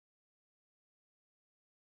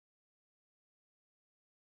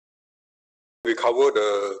we cover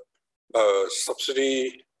the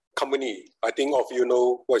subsidy company. I think all of you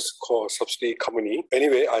know what's called subsidy company.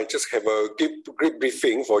 Anyway, I just have a great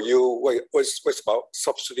briefing for you. What's about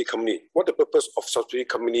subsidy company? What the purpose of subsidy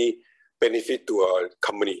company benefit to a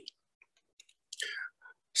company?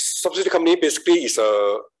 Subsidy company basically is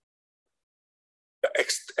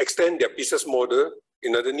extend their business model,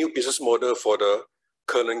 another new business model for the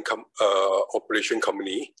current operation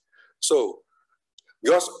company. So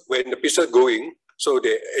because when the business going, so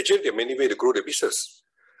there are many ways to grow the business.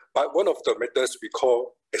 But one of the methods we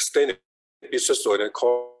call extend the business or they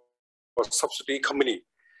call subsidy company.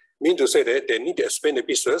 Mean to say that they need to expand the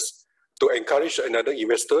business to encourage another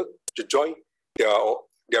investor to join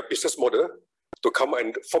their business model, to come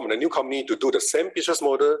and form a new company to do the same business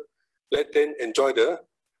model, let them enjoy the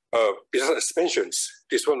business expansions.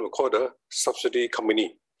 This one we call the subsidy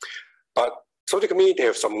company. But subsidy company, they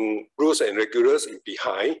have some rules and regulars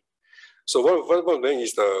behind. So one of them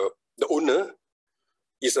is the owner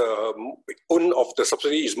is owner of the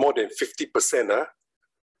subsidy is more than 50%.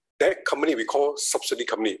 That company we call subsidy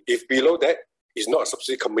company. If below that is not a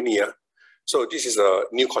subsidy company. So this is a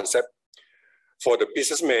new concept. For the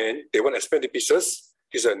businessman, they want to expand the business.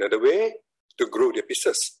 This is another way to grow their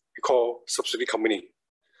business. We call subsidy company.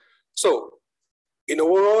 So in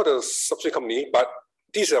overall the subsidy company, but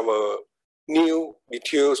these are our new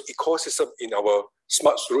details ecosystem in our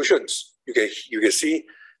smart solutions. You can see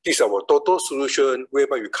this is our total solution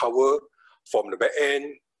whereby we cover from the back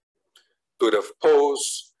end to the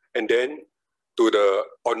post and then to the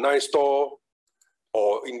online store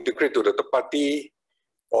or integrate to the third party,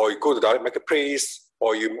 or you go to the direct marketplace,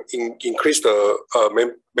 or you increase the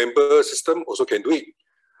member system, also can do it.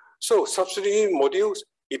 So subsidy modules,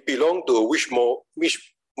 it belongs to which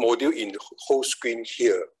module in the whole screen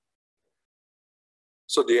here.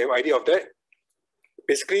 So do you have idea of that?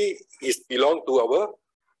 Basically, it belongs to our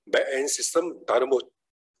back-end system, data mode.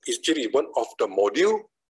 It's actually one of the module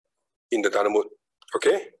in the data mode.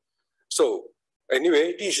 Okay? So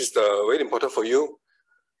anyway, this is very important for you.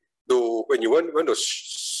 When you want to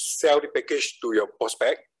sell the package to your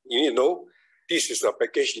prospect, you need to know this is a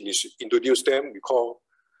package you introduce them, we call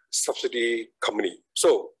subsidy company.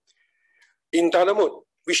 So in data mode,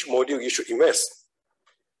 which module you should invest?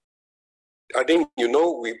 I think you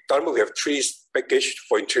know data mode we have 3 packages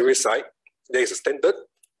for interior side. There is a standard,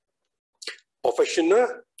 professional,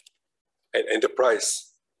 and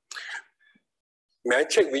enterprise. May I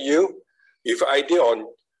check with you if idea on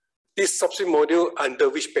this subsidy module under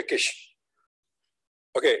which package?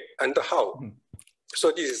 Okay, under how?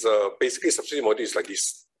 So this is basically subsidy module is like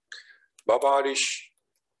this. Barbarish,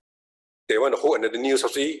 they want to hold another new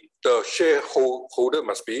subsidy. The shareholder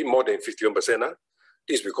must be more than 51%.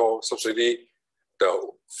 This we call subsidy,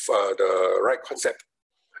 the right concept.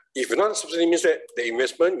 If not subsidy means that the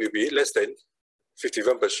investment will be less than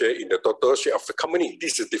 51% in the total share of the company.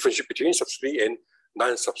 This is the difference between subsidy and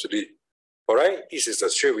non-subsidy. All right, this is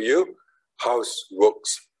a share with you how it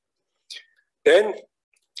works. Then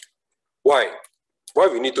why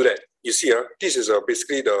we need to do that? You see, this is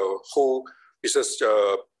basically the whole business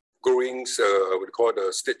growing, we call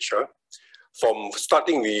the stage. From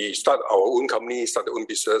starting, we start our own company, start our own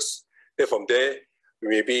business. Then from there, we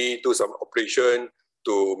maybe do some operation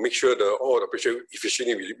to make sure all the operation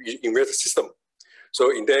efficiently we invest the system.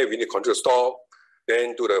 So in there, we need to control stock,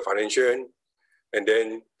 then do the financial, and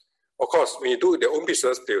then of course, when you do their own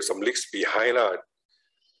business, there's some leaks behind.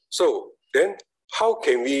 So then how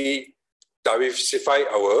can we diversify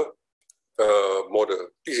our model?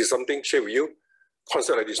 This is something share with you.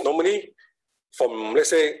 Concept like this. Normally, from let's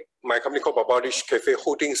say my company called Barbarish Cafe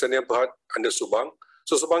Holdings under Subang.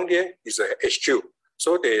 So Subang there is a HQ.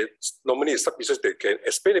 So they normally sub business they can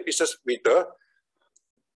expand the business with the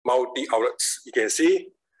multi outlets. You can see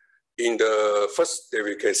in the first, there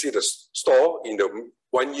we can see the store in the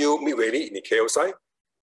 1U Mid Valley in the KL side.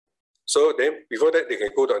 So then before that, they can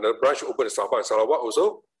go to another branch, open the Sabah and Sarawak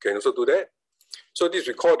also, can also do that. So this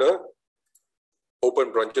we call the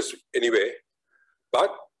open branches anyway. But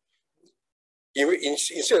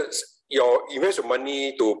instead, you invest your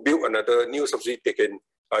money to build another new subsidy,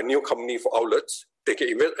 a new company for outlets, they can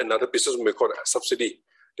invest another business we call a subsidy.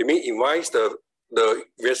 They may invite the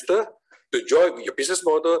investor to join with your business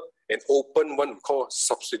model and open one we call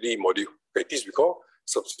subsidy module. Okay, this we call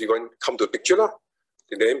subsidy one. Come to the picture,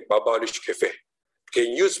 the name Barbarish Cafe.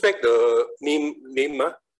 Can use back the name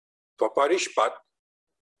Barbarish, but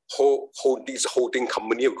this holding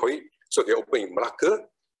company we call it. So they open in Malacca,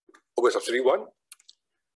 open subsidy one.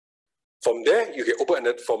 From there, you can open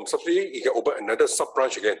another from subsidy. You can open another sub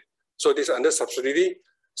branch again. So this is under subsidy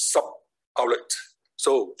sub outlet.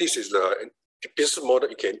 So this is the business model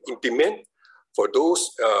you can implement for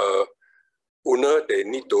those owner, they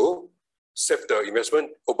need to save the investment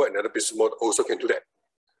over another business model, also can do that.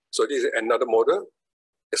 So this is another model,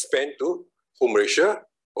 expand to home Malaysia,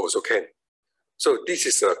 also can. So this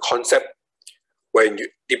is a concept when you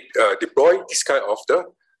deploy this kind of the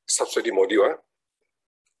subsidy module.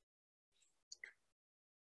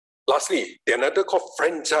 Lastly, the another called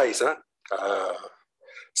franchise.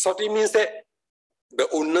 Subsidy means that the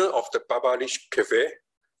owner of the Baba Rich Cafe,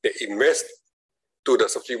 they invest to the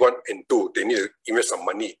subsidy 1 and 2. They need to invest some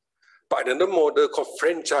money. But another model called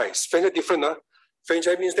franchise. Franchise different.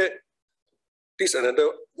 Franchise means that this another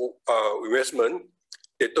investment.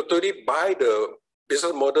 They totally buy the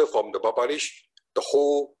business model from the Baba Rich, the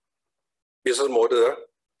whole business model.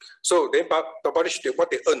 So then Baba Rich,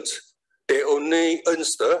 what they earn, they only earn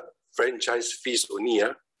the franchise fees only.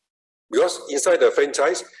 Because inside the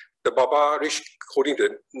franchise, the Baba Rich holding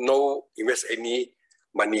the no invest any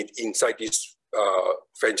money inside this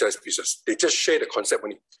franchise business. They just share the concept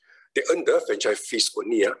only. They earn the franchise fees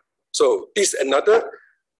only. So this another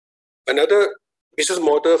business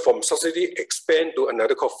model from subsidy expand to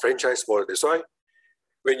another called franchise model. That's why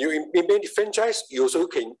when you implement the franchise, you also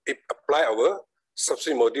can apply our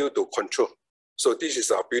subsidy module to control. So this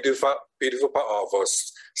is a beautiful part of our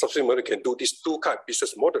subsidy model, can do this two kind of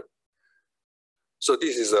business model. So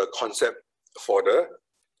this is a concept for the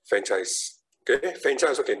franchise. Okay, franchise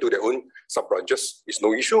also can do their own sub branches. It's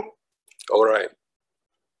no issue. All right.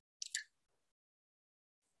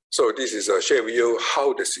 So this is a share with you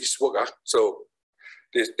how does this work. So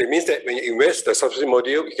that means that when you invest the subsidy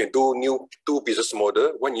module, you can do two business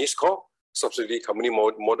model. One is called subsidy company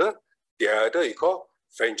model. The other is called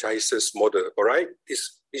franchises model. All right.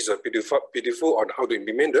 This is a beautiful on how to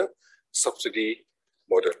implement the subsidy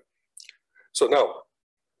model. So now,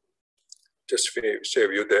 just share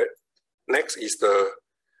with you that. Next is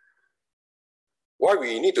why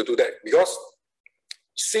we need to do that, because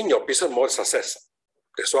seeing your business model success,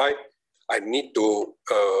 that's why I need to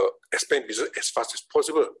expand business as fast as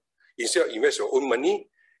possible. Instead of invest your own money,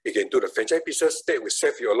 you can do the franchise business. That will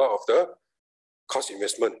save you a lot of the cost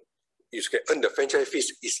investment. You can earn the franchise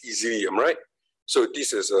fees easily, am I right? So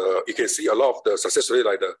this is you can see a lot of the success story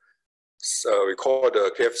like the we call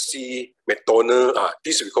the KFC, McDonald's.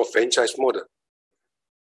 This we call franchise model.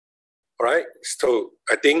 All right. So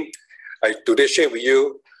I think I today share with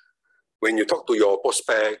you, when you talk to your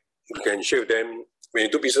prospect, you can share with them. When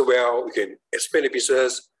you do business well, you can expand the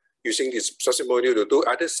business using this subsidy module to do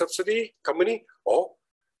either subsidy company or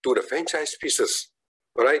do the franchise business.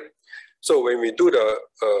 All right. So when we do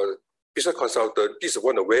the business consultant, this is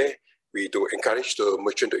one way we do encourage the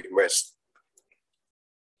merchant to invest.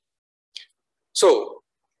 So,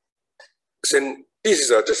 this is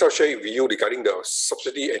just I'll share with you regarding the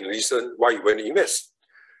subsidy and reason why you want to invest.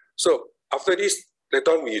 So after this,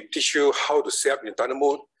 later on we teach you how to set up in internal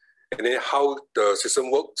mode, and then how the system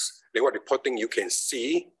works, then what reporting you can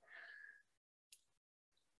see.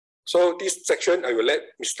 So this section, I will let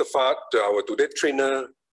Mr. Fad, our today trainer,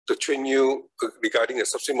 to train you regarding the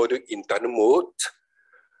subsidy module in internal mode.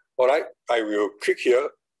 All right, I will click here.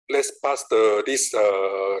 Let's pass this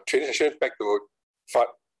training session back to Fad.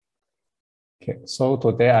 Okay, so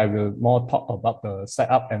today I will more talk about the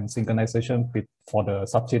setup and synchronization for the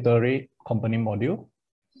subsidiary company module.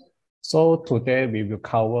 So today we will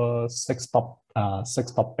cover six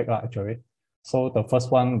topics actually. So the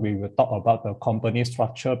first one, we will talk about the company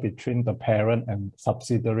structure between the parent and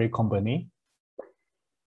subsidiary company.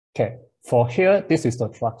 Okay, for here, this is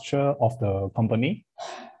the structure of the company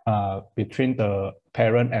between the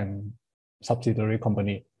parent and subsidiary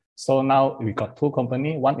company. So now we got two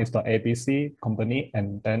companies. One is the ABC company,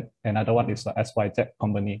 and then another one is the SYZ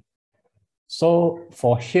company. So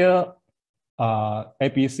for here,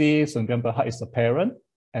 ABC Sdn Bhd is the parent,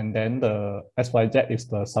 and then the SYZ is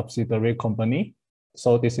the subsidiary company.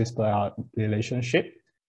 So this is the relationship.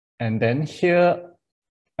 And then here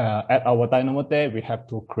at our Dynamo Day, we have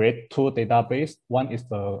to create two databases. One is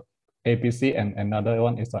the ABC and another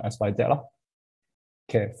one is the SYZ.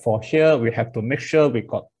 Okay, for here, we have to make sure we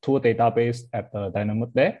got two databases at the Dynamo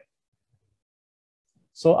Day.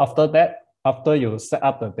 So after that, after you set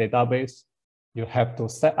up the database, you have to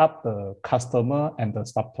set up the customer and the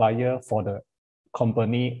supplier for the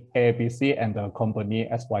company ABC and the company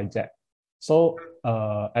SYZ. So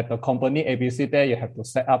at the company ABC there, you have to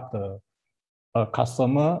set up the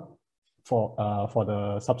customer for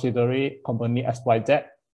the subsidiary company SYZ,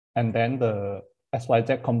 and then the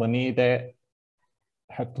SYZ company there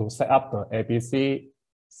have to set up the ABC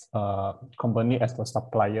company as the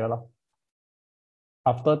supplier.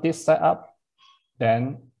 After this setup,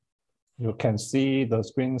 then you can see the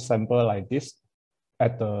screen sample like this.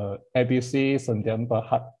 At the ABC Sendian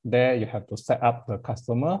Berhad, there you have to set up the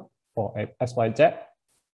customer for SYZ.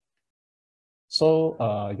 So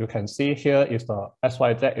you can see here is the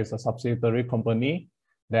SYZ is a subsidiary company,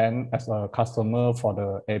 then as a customer for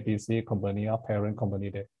the ABC company or parent company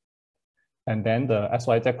there. And then the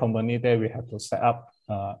SYZ company there, we have to set up,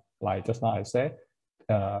 like just now I said,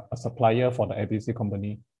 a supplier for the ABC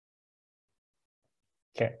company.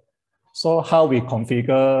 Okay, so how we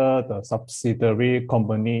configure the subsidiary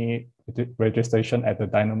company registration at the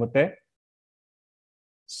Dynamo there?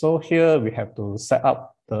 So here we have to set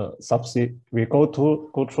up the we go through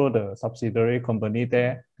the subsidiary company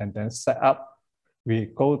there and then set up. We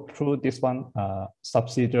go through this one,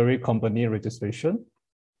 subsidiary company registration.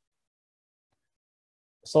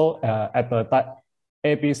 So at the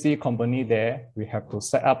ABC company there, we have to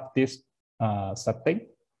set up this setting.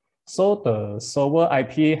 So the server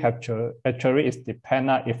IP actually is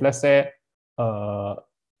dependent. If let's say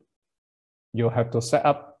you have to set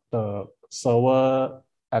up the server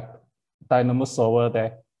at Dynamo server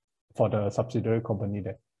there for the subsidiary company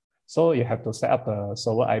there. So you have to set up the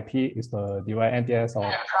server IP is the DYNDS or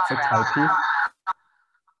fixed IP.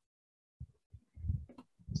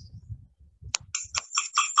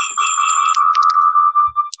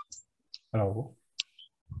 Hello.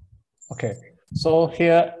 Okay. So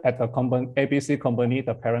here at the ABC company,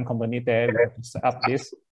 the parent company there, we have to set up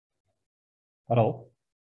this. Hello.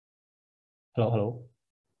 Hello. Hello.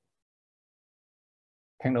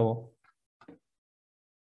 Hello.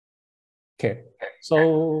 Okay.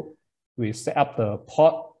 So we set up the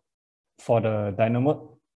port for the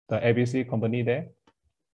Dynamo, the ABC company there.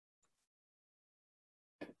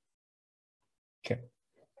 Okay.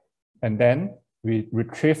 And then we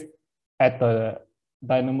retrieve at the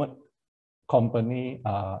Dynamo company,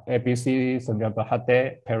 ABC Sendian Berhad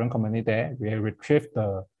there, parent company there, we retrieve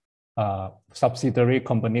the subsidiary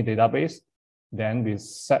company database. Then we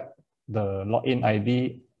set the login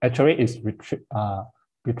ID. Actually,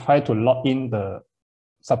 we try to log in the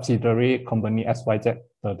subsidiary company SYZ,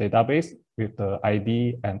 the database with the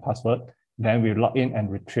ID and password. Then we log in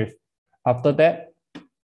and retrieve. After that,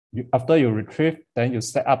 after you retrieve, then you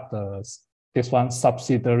set up this one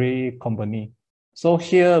subsidiary company. So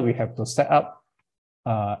here we have to set up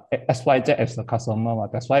SYZ as the customer.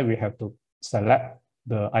 That's why we have to select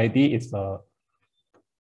the ID is the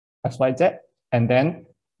SYZ. And then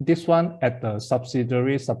this one at the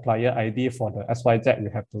subsidiary supplier ID for the SYZ, we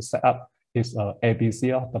have to set up is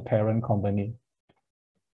ABC of the parent company.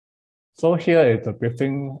 So here is the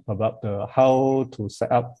briefing about how to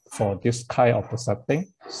set up for this kind of the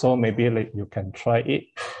setting. So maybe like you can try it.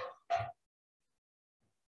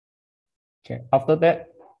 Okay, after that,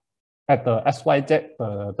 at the SYZ,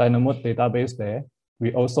 the Dynamo database there,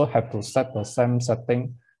 we also have to set the same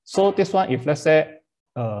setting. So this one, if let's say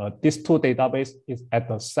these two database is at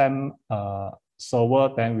the same server,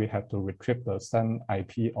 then we have to retrieve the same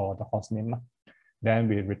IP or the host name. Then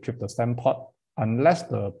we retrieve the same port. Unless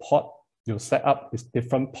the port you set up is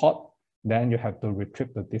different port, then you have to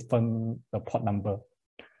retrieve the port number.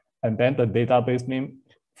 And then the database name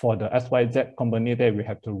for the SYZ company there, we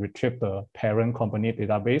have to retrieve the parent company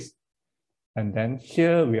database. And then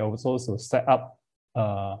here we also set up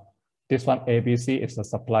this one ABC is the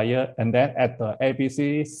supplier. And then at the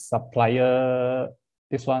ABC supplier,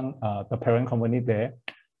 this one, the parent company there,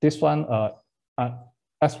 this one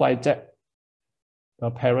SYZ,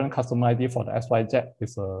 the parent customer ID for the SYZ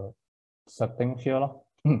is a setting here.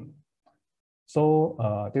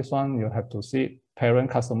 So this one you have to see parent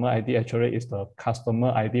customer ID actually is the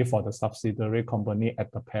customer ID for the subsidiary company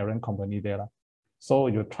at the parent company there. So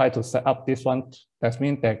you try to set up this one. That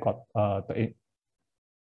means they got how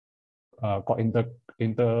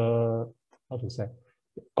to say,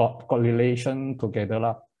 got relation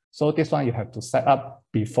together. So this one you have to set up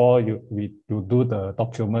before you do the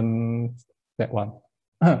document that one.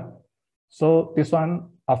 So this one,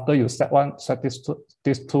 after you set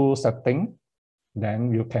these two settings,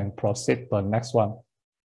 then you can proceed to the next one.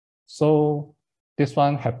 So this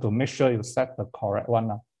one have to make sure you set the correct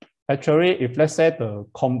one. Actually, if let's say the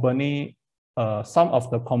company, some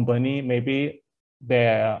of the company, maybe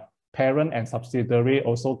their parent and subsidiary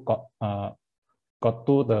also got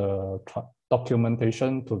to the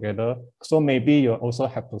documentation together. So maybe you also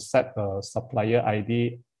have to set the supplier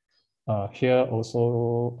ID. Here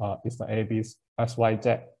also is the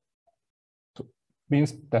SYZ.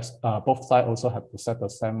 Means that both sides also have to set the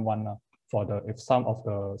same one for if some of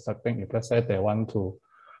the setting, if let's say they want to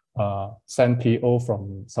send PO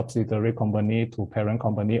from subsidiary company to parent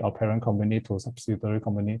company or parent company to subsidiary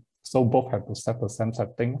company. So both have to set the same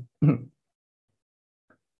setting.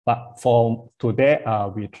 But for today,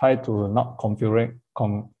 we try to not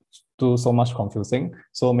do so much confusing.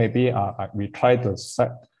 So maybe we try to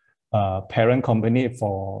set parent company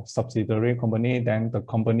for subsidiary company, then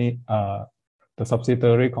the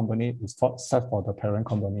subsidiary company is set for the parent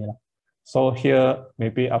company. So here,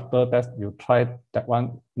 maybe after that, you try that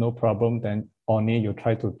one, no problem. Then only you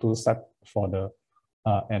try to do set for the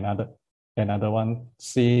another one,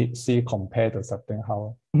 see compare the setting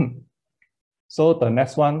how. So the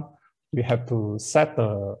next one, we have to set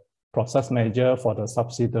the process manager for the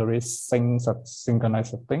subsidiary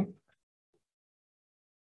synchronized setting.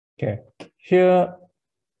 Okay, here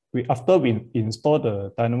after we install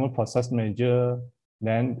the Dynamo Process Manager,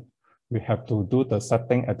 then we have to do the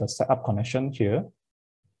setting at the setup connection here.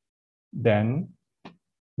 Then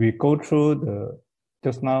we go through the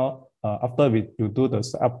just now after you do the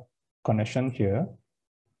setup connection here,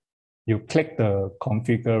 you click the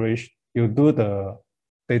configuration. You do the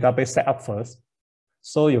database setup first.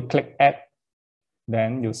 So you click Add,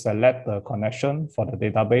 then you select the connection for the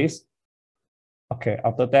database. Okay,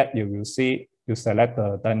 after that, you will see you select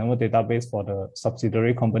the Dynamo database for the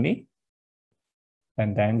subsidiary company.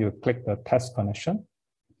 And then you click the test connection.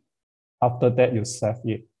 After that, you save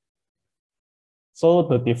it. So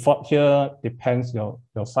the default here depends your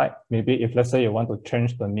site. Maybe if let's say you want to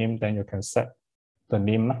change the name, then you can set the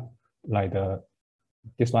name like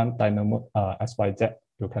this one, Dynamo XYZ.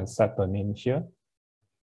 You can set the name here.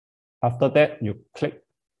 After that,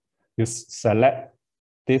 you select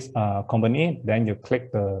this company, then you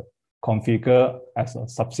click the configure as a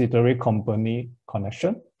subsidiary company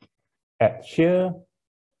connection. At here,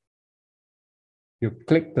 you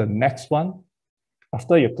click the next one.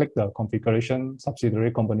 After you click the configuration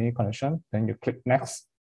subsidiary company connection, then you click next.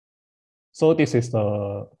 So this is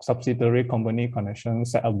the subsidiary company connection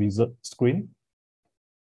setup wizard screen.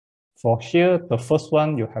 For here, the first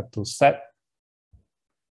one, you have to set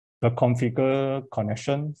the configure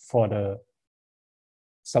connection for the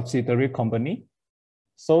subsidiary company.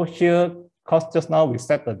 So here, because just now we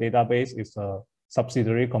set the database is a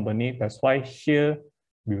subsidiary company, that's why here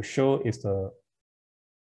will show is the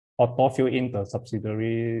auto fill in the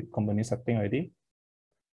subsidiary company setting already.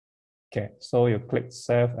 Okay, so you click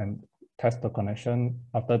save and test the connection.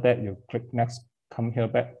 After that, you click next, come here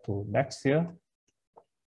back to next here.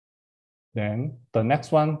 Then the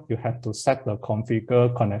next one, you have to set the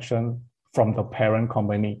configure connection from the parent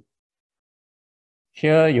company.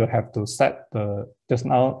 Here you have to set just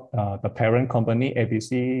now the parent company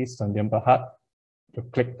ABC Sandian Berhad. You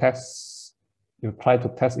click test. You try to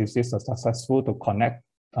test is this successful to connect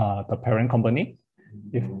the parent company.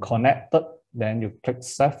 If connected, then you click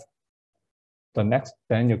save.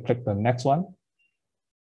 Then you click the next one.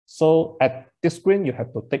 So at this screen, you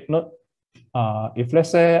have to take note. If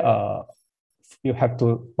let's say you have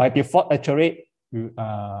to, by default, actually,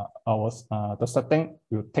 the setting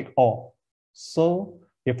will take all. So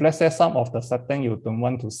if let's say some of the setting you don't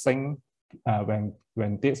want to sync when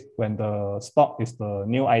the stock is the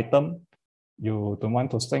new item, you don't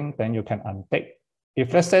want to sync, then you can untick.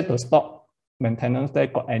 If let's say the stock maintenance there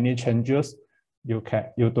got any changes, you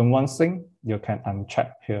don't want sync, you can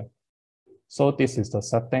uncheck here. So this is the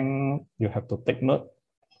setting you have to take note,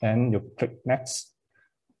 and you click next.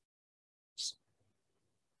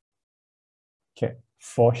 Okay,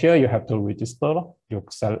 for here you have to register.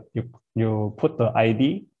 You put the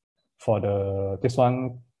ID for this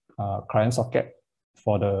one client socket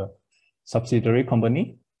for the subsidiary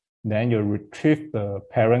company. Then you retrieve the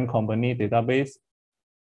parent company database,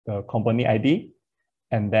 the company ID,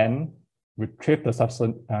 and then retrieve the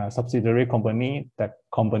subsidiary company, that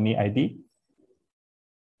company ID.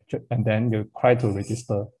 And then you try to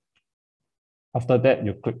register. After that,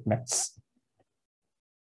 you click next.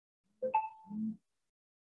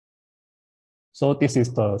 So this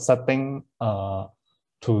is the setting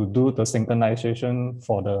to do the synchronization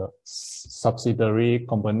for the subsidiary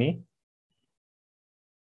company.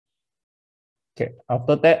 Okay,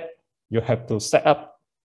 after that, you have to set up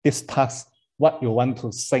this task, what you want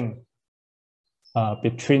to sync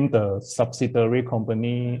between the subsidiary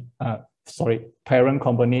company, parent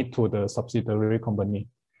company to the subsidiary company.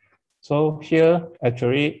 So here,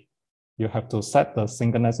 actually, you have to set the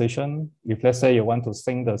synchronization. If let's say you want to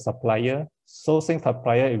sync the supplier, so sync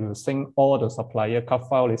supplier, it will sync all the supplier cut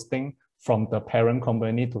file listing from the parent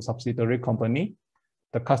company to subsidiary company.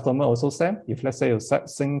 The customer also same. If let's say you set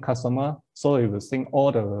sync customer, so it will sync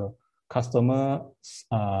all the customer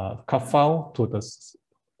cut file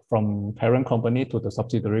from parent company to the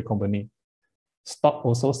subsidiary company. Stock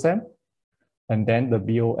also same. And then the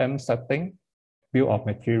BOM setting, bill of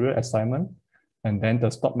material assignment, and then the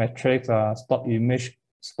stock metrics, stock image,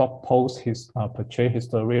 stock post, purchase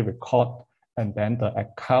history record, and then the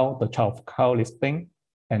account, the chart of account listing,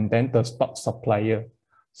 and then the stock supplier.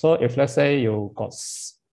 So if let's say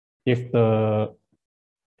if the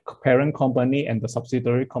parent company and the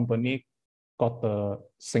subsidiary company got the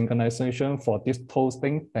synchronization for this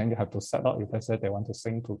posting, then you have to set up if let's say they want to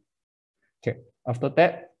sync to. Okay, after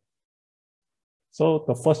that, so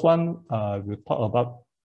the first one we'll talk about,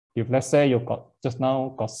 if let's say you just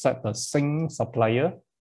now got set the sync supplier.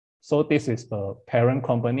 So this is the parent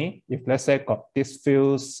company. If let's say got this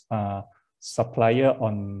fields supplier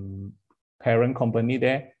on parent company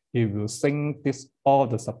there, it will sync all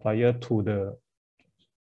the supplier to the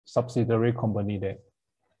subsidiary company there.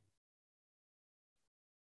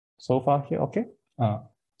 So far here, okay.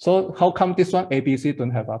 So how come this one ABC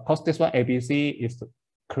don't have? Because this one ABC is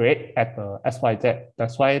create at the XYZ.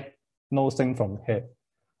 That's why no sync from here.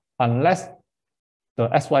 Unless the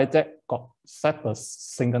XYZ got set the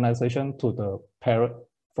synchronization to the parent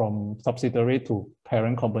from subsidiary to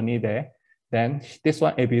parent company there, then this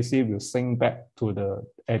one ABC will sync back to the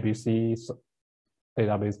ABC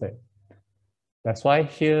database there. That's why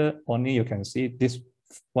here only you can see this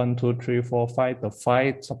 1, 2, 3, 4, 5, the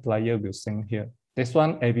 5 supplier will sync here. This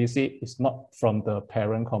one ABC is not from the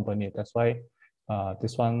parent company. That's why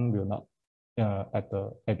this one will not at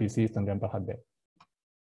the ABC Sdn Bhd there.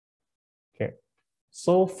 Okay,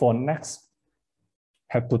 so for next,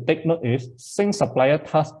 have to take note is sync supplier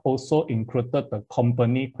task also included the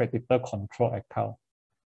company creditor control account.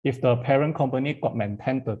 If the parent company got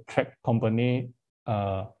maintained the trade company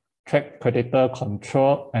trade creditor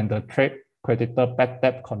control and the trade creditor bad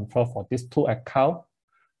debt control for these two accounts.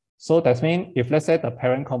 So that means if let's say the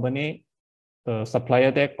parent company, the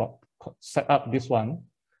supplier there got set up this one,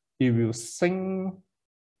 it will sync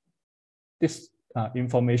this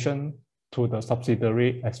information to the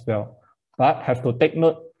subsidiary as well. But have to take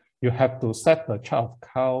note, you have to set the chart of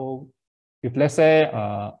account. If let's say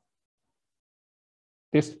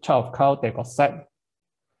this chart of account they got set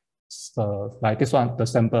like this one, the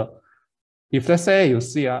sample. If let's say you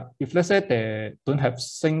see, if let's say they don't have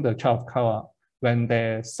sync the chart of account, when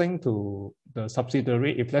they sync to the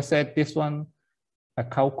subsidiary, if let's say this one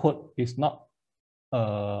account code is not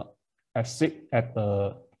exist at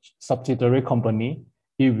the subsidiary company,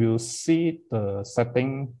 you will see the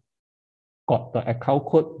setting got the account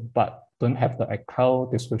code but don't have the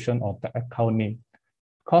account description or the account name.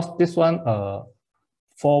 Because this one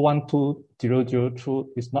 412002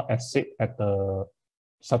 is not exist at the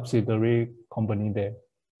subsidiary company there.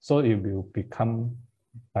 So it will become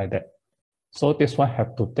like that. So this one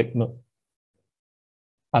have to take note.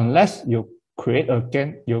 Unless you create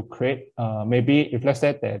again, you create maybe if let's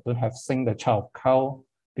say they don't have sync the chart of account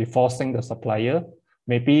before sync the supplier,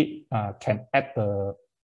 maybe can add the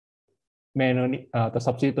manually the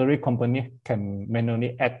subsidiary company can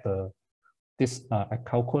manually add this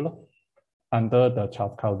account code under the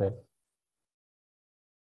chart of account there.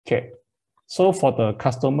 Okay, so for the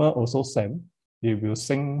customer also same, you will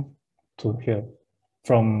sync to here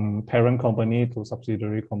from parent company to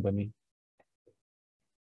subsidiary company.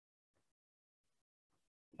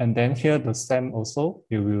 And then here the same also,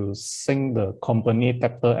 you will sync the company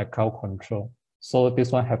debtor account control. So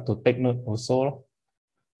this one have to take note also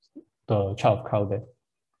the chart of account there.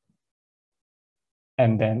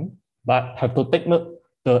 And then, but have to take note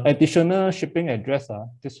the additional shipping address,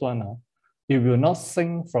 this one, it will not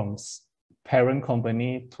sync from parent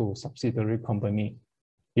company to subsidiary company.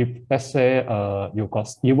 If let's say you got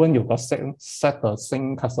set the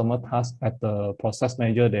sync customer task at the process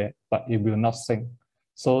manager there, but it will not sync.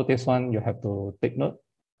 So this one you have to take note.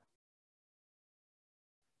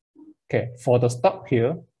 Okay, for the stock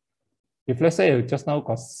here, if let's say you just now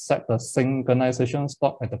got set the synchronization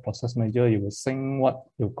stock at the process manager, you will sync what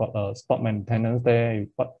you got a stock maintenance there,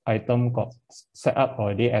 what item got set up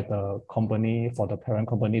already at the company for the parent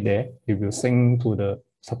company there, you will sync to the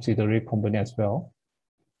subsidiary company as well.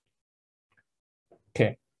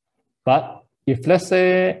 Okay, but if let's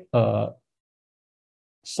say,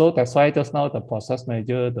 so that's why just now the process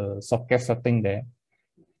manager, the socket setting there,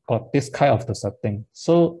 got this kind of the setting.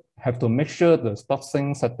 So have to make sure the stock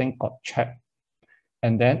sync setting got checked.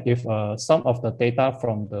 And then if some of the data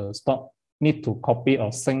from the stock need to copy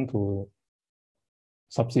or sync to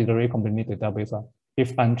subsidiary company database,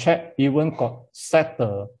 if unchecked, even got set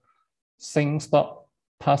the sync stock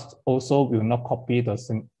task also will not copy the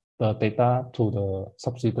data to the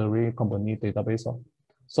subsidiary company database.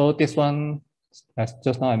 So this one as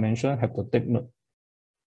just now I mentioned, have to take note.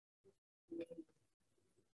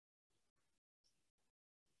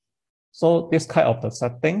 So this kind of the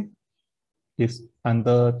setting is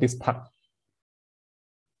under this part.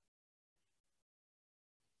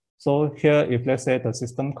 So here, if let's say the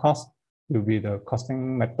system cost will be the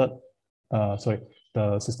costing method,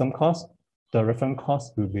 the system cost, the reference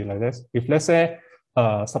cost will be like this. If let's say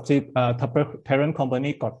the parent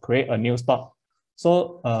company got create a new stock,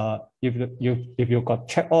 so if you got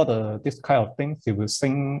check all this kind of things, you will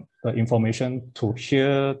sync the information to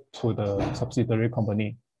here to the subsidiary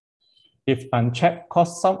company. If unchecked,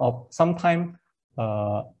 cause sometimes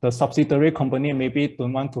the subsidiary company maybe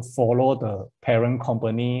don't want to follow the parent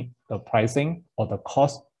company, the pricing or the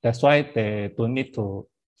cost. That's why they don't need to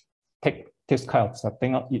take this kind of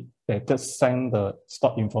setting up. They just send the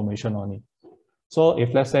stock information on it. So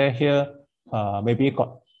if let's say here, maybe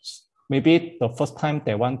the first time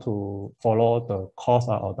they want to follow the cost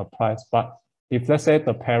or the price, but if let's say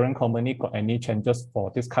the parent company got any changes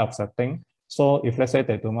for this kind of setting, so if let's say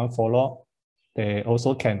they don't want to follow, they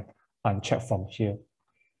also can uncheck from here.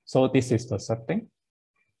 So this is the setting.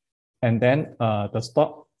 And then the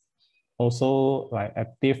stock also like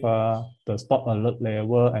active the stock alert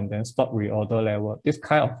level and then stock reorder level. This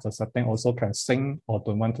kind of the setting also can sync or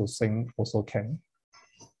don't want to sync also can.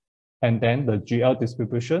 And then the GL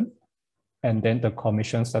distribution and then the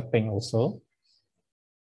commission setting also.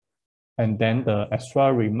 And then the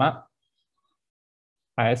extra remark,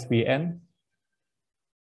 ISBN,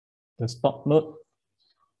 the stock load,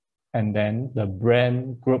 and then the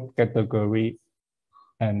brand group category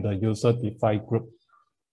and the user defined group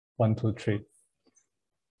 1, 2, 3.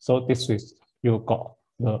 So this is, you got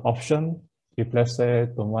the option. If let's say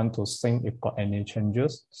don't want to sync, if got any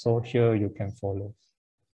changes, so here you can follow.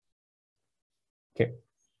 Okay.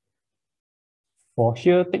 For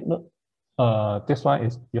here, take note. This one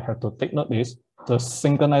is you have to take note is the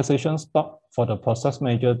synchronization stock for the process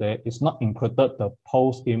manager there is not included the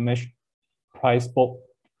post image price book,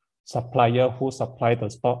 supplier who supply the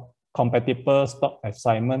stock, compatible stock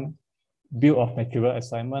assignment, bill of material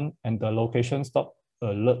assignment, and the location stock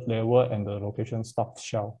alert level and the location stock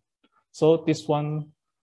shelf. So this one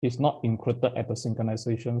is not included at the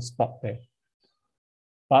synchronization stock there.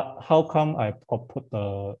 But how come I got put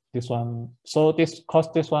this one? So this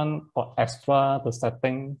one got extra the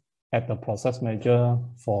setting at the process manager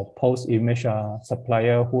for post image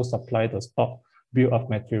supplier who supply the stock, bill of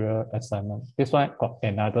material assignment. This one got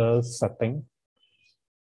another setting.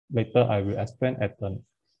 Later I will explain at the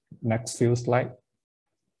next few slides.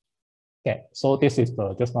 Okay, so this is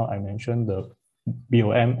the just now I mentioned the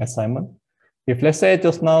BOM assignment. If let's say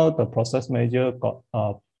just now the process manager got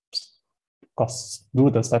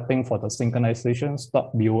do the setting for the synchronization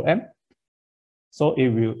stock BOM. So it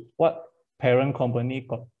will what parent company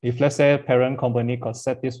got, if let's say parent company got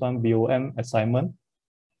set this one BOM assignment,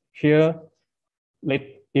 here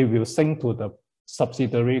it will sync to the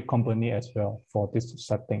subsidiary company as well for this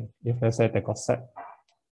setting. If let's say they got set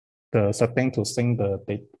the setting to sync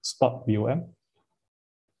the stock BOM.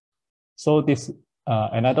 So this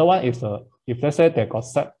another one is if let's say they got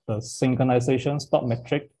set the synchronization stock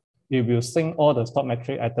metric, it will sync all the stock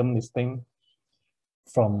metric item listing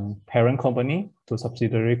from parent company to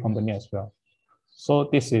subsidiary company as well. So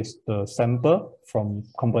this is the sample from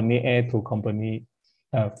company A to company,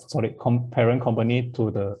 parent company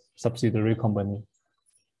to the subsidiary company.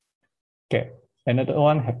 Okay, another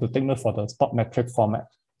one have to take note for the stock metric format.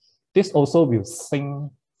 This also will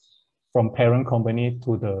sync from parent company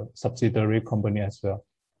to the subsidiary company as well.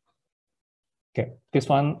 Okay, this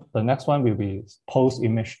one, the next one will be post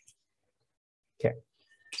image. Okay,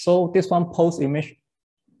 so this one post image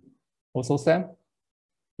also same.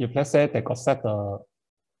 If let's say they got set the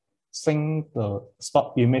sync the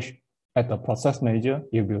stock image at the process manager,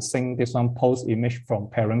 it will sync this one post image from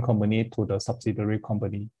parent company to the subsidiary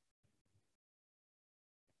company.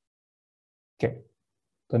 Okay,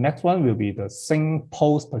 the next one will be the sync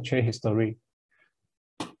post purchase history.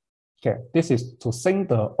 Okay, this is to sync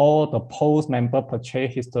all the post member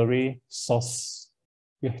purchase history source.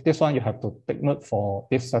 This one you have to take note for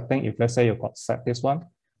this setting. If let's say you got set this one,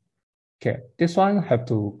 okay, this one have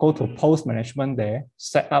to go to post management there,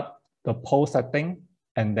 set up the post setting,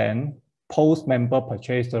 and then post member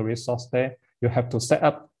purchase history source there. You have to set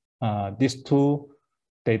up these two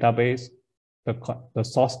database, the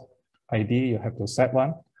source ID. You have to set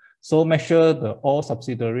one. So make sure the all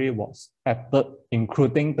subsidiary was added,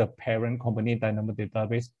 including the parent company dynamic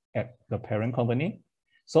database at the parent company.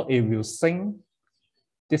 So it will sync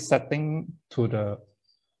this setting to the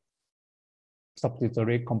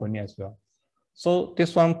subsidiary company as well. So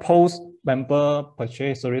this one post member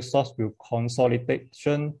purchase history source will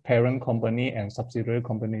consolidation parent company and subsidiary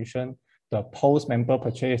combination, the post member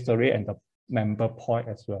purchase history and the member point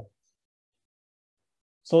as well.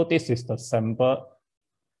 So this is the sample.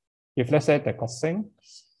 If let's say they got sync,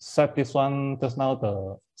 set this one just now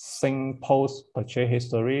the sync post purchase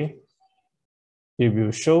history, it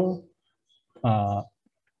will show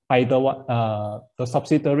either what the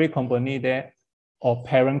subsidiary company there or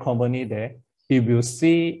parent company there. You will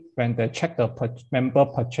see when they check the member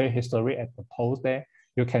purchase history at the post there,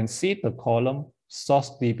 you can see the column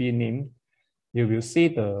source DB name. You will see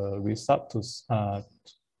the result to,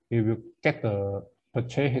 you will get the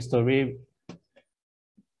purchase history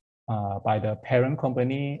by the parent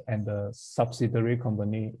company and the subsidiary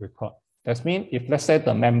company record. That means if let's say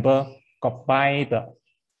the member got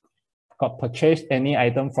purchased any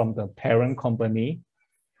item from the parent company,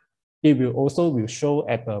 it will also will show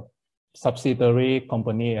at the subsidiary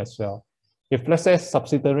company as well. If let's say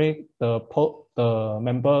subsidiary, the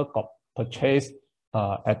member got purchased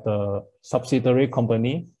at the subsidiary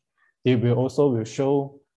company, it will also will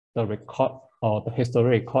show the record or the history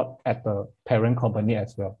record at the parent company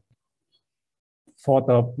as well. For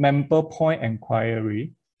the member point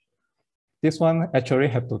inquiry, this one actually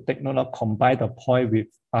have to take note of combine the point with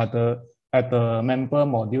other at the member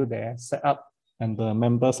module there set up and the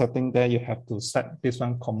member setting there, you have to set this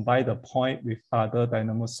one combine the point with other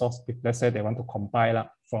dynamo source. If let's say they want to combine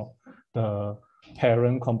from the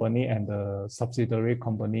parent company and the subsidiary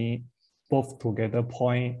company both together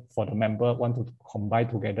point for the member want to combine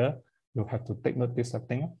together, you have to take note this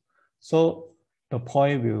setting. So the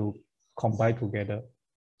point will combine together.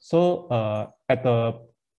 So at the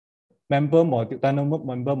member module, dynamo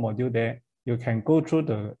member module there, you can go through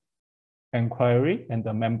the inquiry and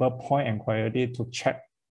the member point inquiry to check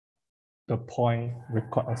the point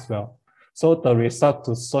record as well. So the result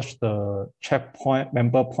to search the checkpoint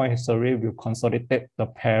member point history will consolidate the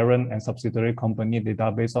parent and subsidiary company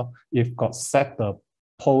database of if got set the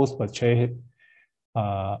post purchase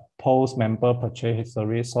post member purchase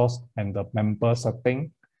history source and the member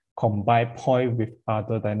setting combine point with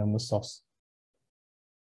other dynamo source.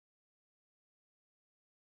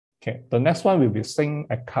 Okay, the next one will be sync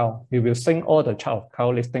account. We will sync all the chart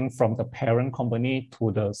account listing from the parent company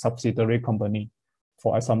to the subsidiary company.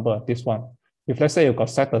 For example, this one. If let's say you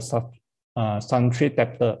got set a sundry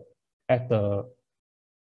debtor at the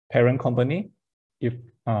parent company, if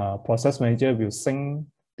process manager will sync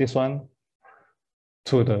this one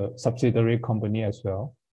to the subsidiary company as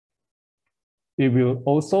well. It will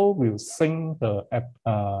also sync the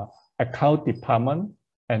account department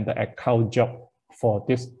and the account job for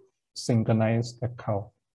this synchronized account.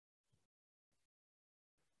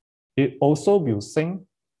 It also will sync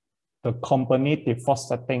the company default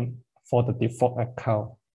setting for the default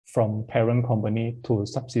account from parent company to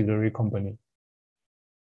subsidiary company.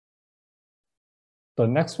 The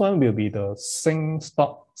next one will be the sync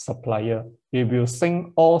stock supplier. It will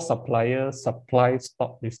sync all supplier supply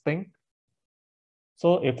stock listing.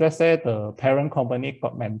 So if let's say the parent company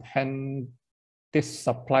got maintained this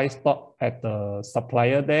supply stock at the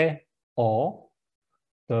supplier there, or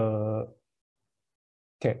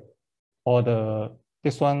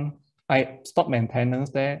this one stock maintenance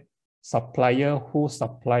there, supplier who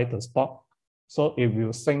supply the stock. So it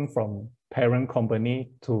will sync from parent company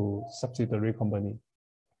to subsidiary company.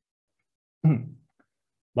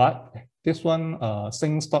 But this one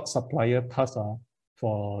sync stock supplier task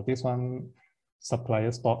for this one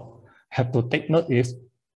supplier stock have to take note is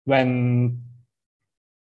when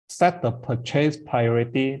set the purchase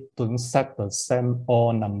priority, don't set the same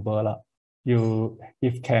all number. You,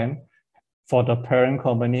 if can, for the parent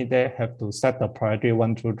company, they have to set the priority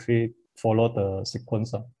 1, 2, 3, follow the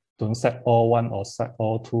sequence. Don't set all 1 or set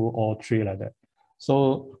all 2 or 3 like that.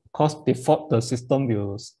 So, cause default the system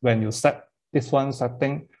will, when you set this one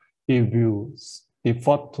setting, it will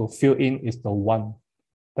default to fill in is the 1.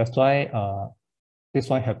 That's why this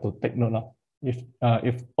one have to take note of.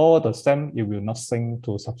 If all the same, it will not sync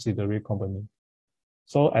to subsidiary company.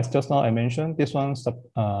 So as just now I mentioned, this one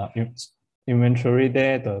inventory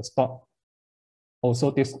there, the stock.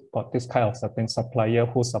 Also this got this kind of setting, supplier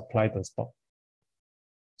who supply the stock.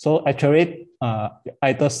 So actually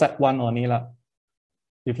either set 1 only lah.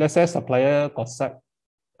 If let's say supplier got set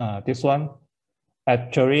this one,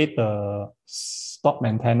 actually the stock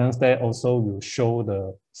maintenance there also will show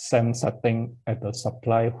the same setting at the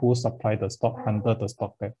supply who supply the stock under the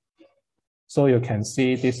stock there. So you can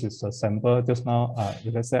see this is a sample just now.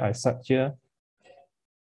 Let's say I set here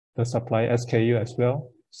the supplier SKU as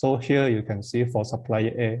well. So here you can see for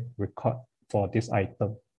supplier A record for this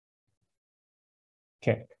item.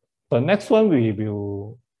 Okay, the next one we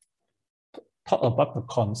will talk about the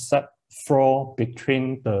concept flow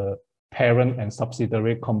between the parent and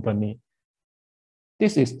subsidiary company.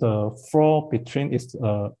 This is the flow between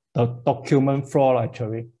the document flow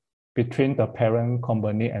actually between the parent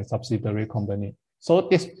company and subsidiary company. So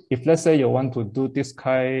this, if let's say you want to do this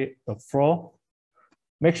kind of flow,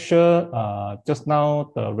 make sure just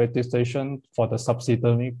now the registration for the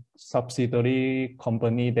subsidiary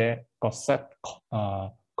company there got set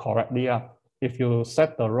correctly. If you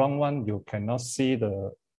set the wrong one, you cannot see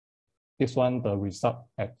the result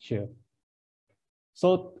at here.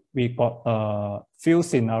 So we got a few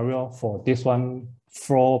scenarios for this one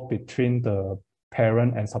flow between the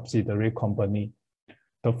parent and subsidiary company.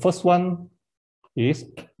 The first one is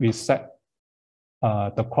we set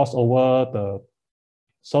the crossover.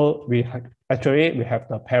 So we have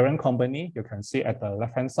the parent company, you can see at the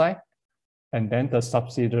left hand side, and then the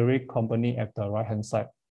subsidiary company at the right hand side.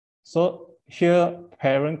 So here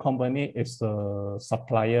parent company is the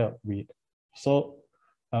supplier.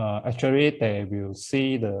 Actually they will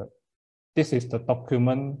see this is the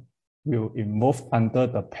document will involve under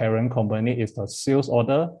the parent company is the sales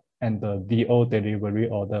order and the DO delivery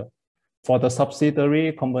order. For the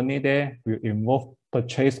subsidiary company there will involve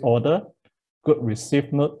purchase order, good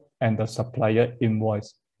receipt note, and the supplier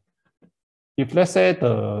invoice. If let's say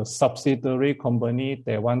the subsidiary company,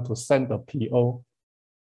 they want to send the PO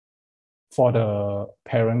for the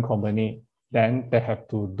parent company, then they have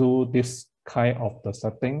to do this kind of the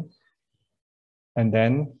setting. And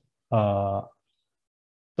then the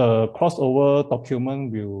crossover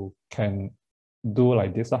document can do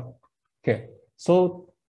like this. Okay,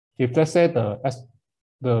 so if let's say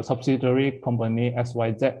the subsidiary company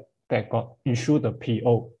XYZ that got issued the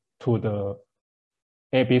PO to the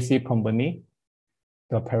ABC company,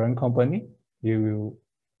 the parent company, you will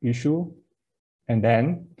issue. And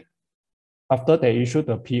then after they issue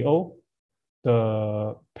the PO,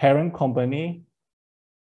 the parent company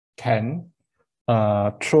can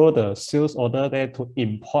throw the sales order there to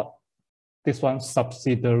import this one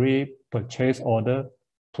subsidiary purchase order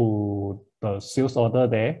to the sales order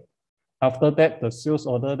there. After that, the sales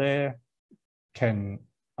order there can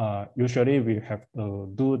usually we have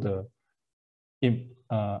to do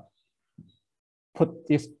put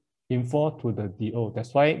this info to the DO.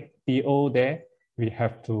 That's why DO there we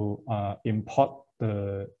have to import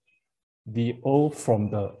the DO from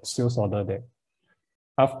the sales order there.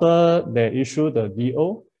 After they issue the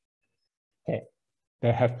DO, okay,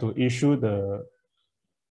 they have to issue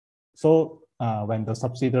when the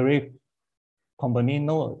subsidiary company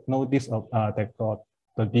know this they got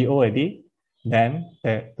the DO already, then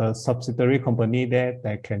the subsidiary company there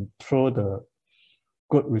they can throw the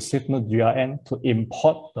good receipt note GRN to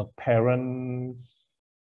import the parent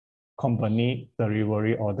company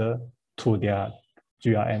delivery order to their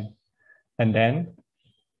GRN. And then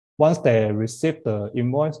once they receive the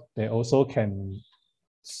invoice, they also can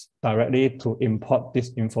directly to import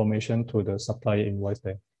this information to the supplier invoice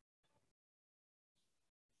there.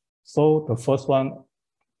 So the first one,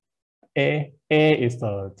 A is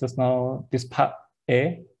just now this part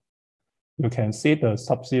A. You can see the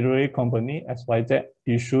subsidiary company XYZ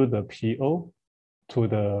issue the PO to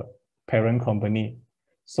the parent company.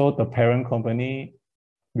 So the parent company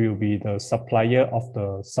will be the supplier of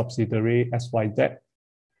the subsidiary XYZ.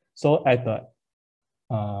 So at the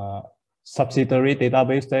subsidiary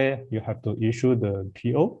database there, you have to issue the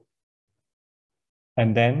PO.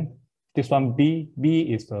 And then this one B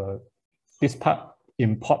is this part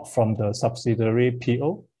import from the subsidiary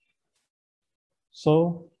PO.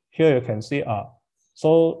 So here you can see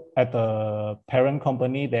so at the parent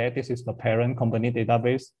company there, this is the parent company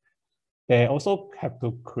database. They also have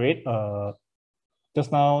to create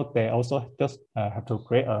just now they also just have to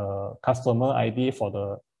create a customer ID for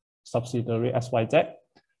the subsidiary XYZ.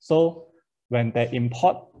 So when they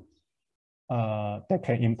import, they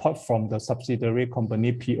can import from the subsidiary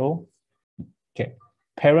company PO. Okay,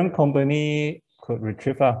 parent company could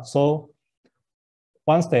retrieve. So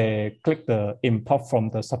once they click the import from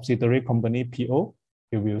the subsidiary company PO,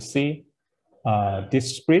 you will see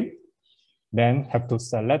this screen. Then have to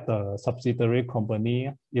select the subsidiary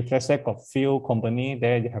company. If let's say got few company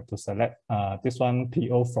there, you have to select this one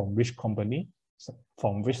PO from which company,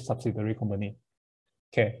 from which subsidiary company.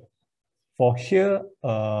 Okay, for here,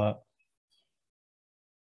 the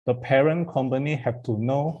parent company have to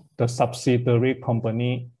know the subsidiary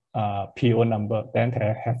company PO number. Then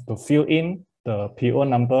they have to fill in the PO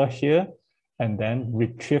number here and then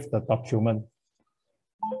retrieve the document.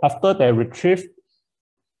 After they retrieve,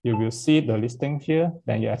 you will see the listing here,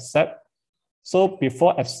 then you accept. So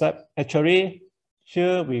before accept, actually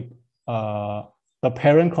here the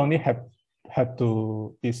parent company have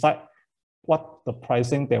to decide what the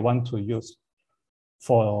pricing they want to use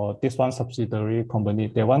for this one subsidiary company.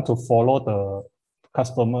 They want to follow the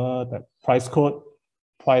customer, the price code,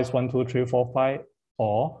 price 12345,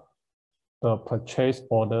 or the purchase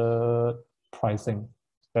order pricing.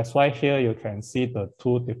 That's why here you can see the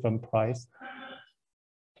two different price.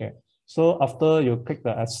 Okay, so after you click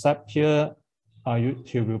the accept here,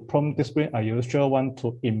 you will prompt this screen, are you sure want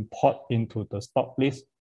to import into the stock list?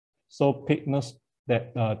 So pick note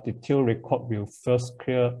that detail record will first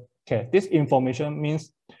clear. Okay, this information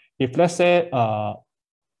means if let's say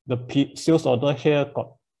the sales order here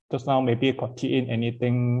got just now maybe got key in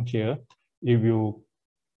anything here, it will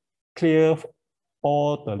clear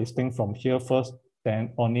all the listing from here first,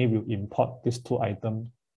 then only will import these two items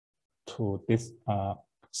to this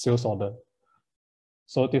sales order.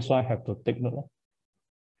 So this one have to take note.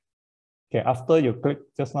 Okay, after you click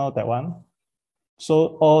just now that one,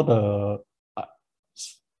 so all the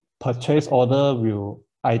purchase order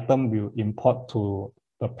item will import to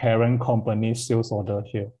the parent company sales order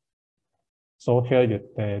here. So here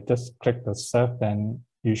they just click the save, then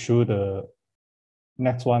issue the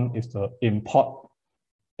next one is the import.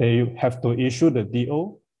 They have to issue the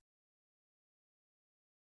DO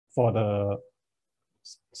for the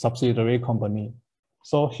subsidiary company.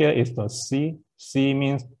 So here is the C. C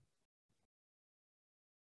means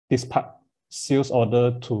this part, sales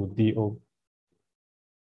order to DO.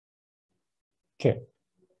 Okay.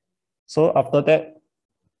 So after that,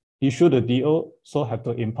 issue the DO, so have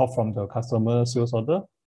to import from the customer sales order.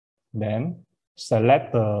 Then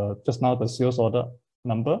select just now the sales order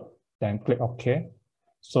number, then click OK.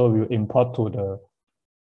 So we import to the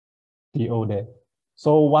DO there.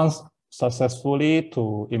 So once successfully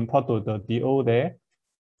to import to the DO there,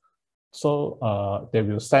 so they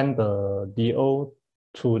will send the DO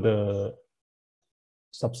to the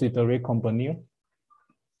subsidiary company.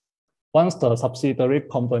 Once the subsidiary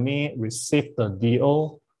company receive the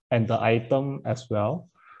DO and the item as well,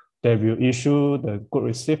 they will issue the good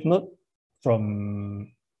receipt note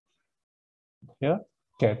from here.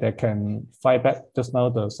 Okay, they can find back just now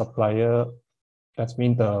the supplier, that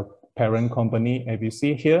means the parent company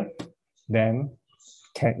ABC here, then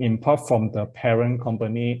can import from the parent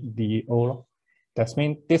company DO. That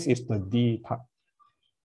means this is the D part.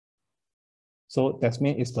 So that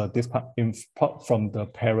means it's this part, import from the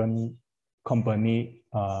parent company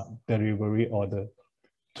delivery order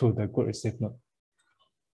to the good receipt note.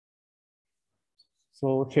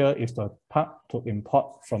 So here is the part to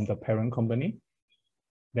import from the parent company.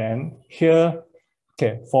 Then here,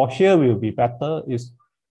 okay, for here will be better is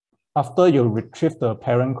after you retrieve the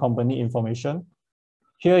parent company information,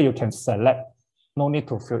 here you can select, no need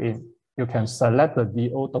to fill in. You can select the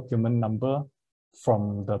DO document number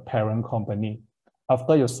from the parent company.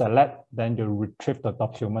 After you select, then you retrieve the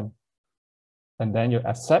document. And then you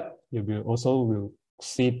accept, you will also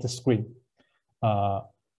see the screen.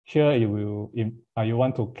 Here you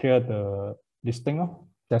want to clear the listing.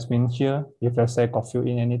 That means here, if let's say got fill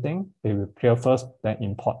in anything, they will clear first, then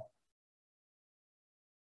import.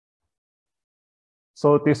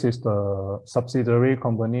 So this is the subsidiary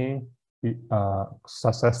company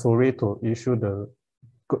successfully to issue the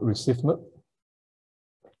good receipt note.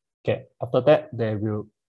 Okay, after that, they will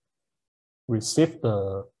receive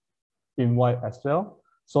the invoice as well.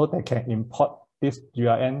 So they can import this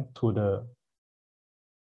GRN to the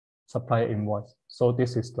supplier invoice. So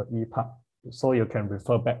this is the E part. So you can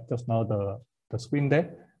refer back just now the screen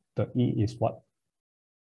there. The E is what?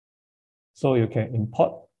 So you can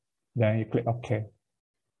import, then you click OK.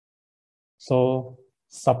 So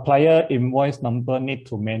supplier invoice number need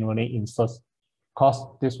to manually insert, because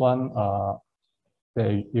this one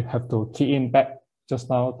you have to key in back just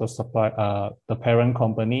now the parent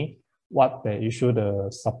company what they issue the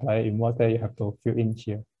supplier invoice there, you have to fill in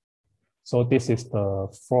here. So this is the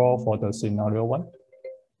flow for the scenario 1.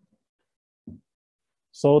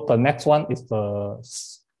 So the next one is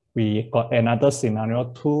we got another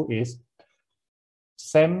scenario 2 is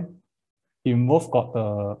same involve got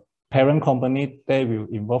the parent company, they will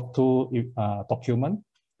involve 2 documents.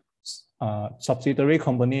 Subsidiary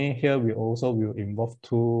company here we also will involve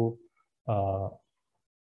 2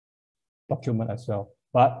 documents as well,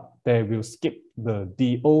 but they will skip the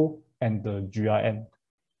DO and the GRN.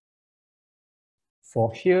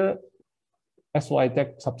 For here,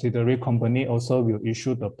 SYTech subsidiary company also will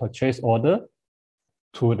issue the purchase order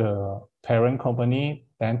to the parent company,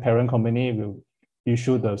 then parent company will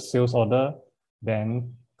issue the sales order,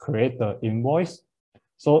 then create the invoice.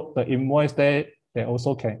 So the invoice they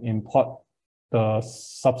also can import the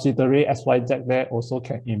subsidiary XYZ there also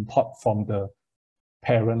can import from the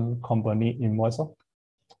parent company invoice.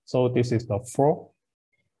 So this is the flow.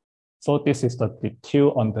 So this is the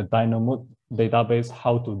detail on the Dynamo database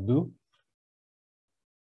how to do.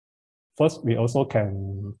 First, we also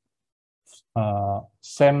can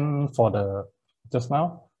send for the, just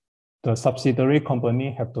now, the subsidiary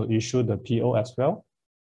company have to issue the PO as well.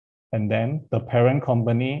 And then the parent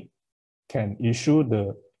company can issue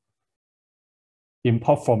the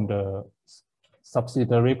import from the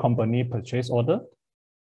subsidiary company purchase order.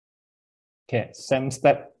 Okay, same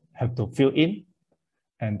step have to fill in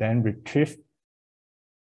and then retrieve.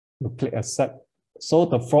 You click accept. So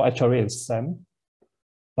the flow actually is same,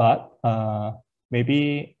 but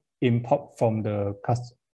maybe import from the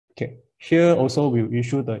customer. Okay, here also we'll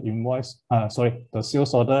issue the invoice, the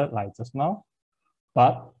sales order like just now.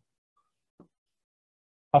 But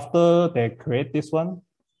after they create this one,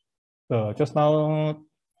 just now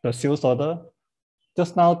the sales order,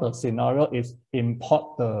 just now the scenario is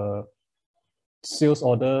import the sales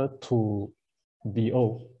order to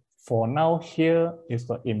DO. For now, here is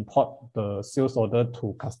the import the sales order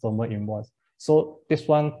to customer invoice. So this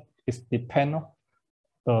one is depend on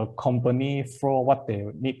the company for what they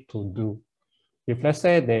need to do. If let's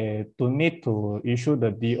say they don't need to issue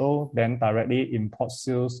the DO, then directly import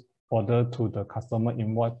sales order to the customer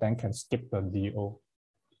invoice, then can skip the DO.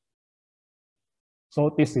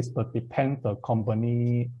 So this is the depend the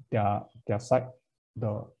company, their side,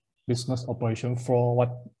 the business operation for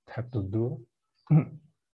what have to do.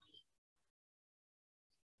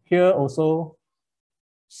 Here also,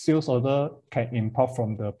 sales order can import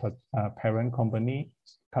from the parent company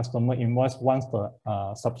customer invoice once the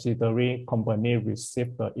subsidiary company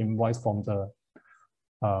receive the invoice from the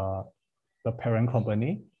parent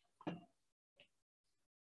company.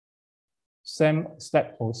 Same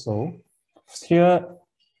step also here,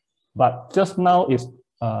 but just now is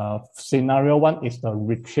scenario one is the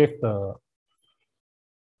retrieve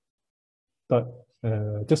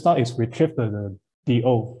just now is retrieve the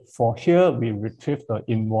DO. For here, we retrieve the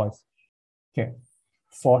invoice. Okay.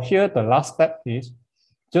 For here, the last step is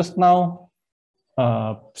just now,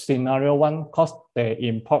 scenario one, because they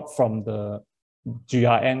import from the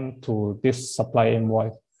GRN to this supply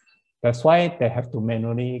invoice. That's why they have to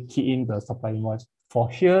manually key in the supply invoice. For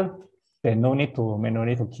here, they no need to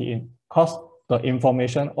manually to key in, because the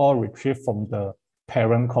information all retrieved from the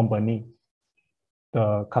parent company,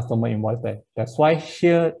 the customer invoice there. That's why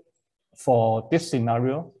here, for this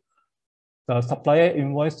scenario, the supplier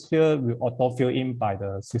invoice here will auto fill in by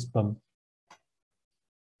the system.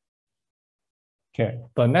 Okay,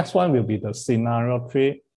 the next one will be the scenario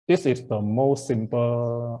 3. This is the most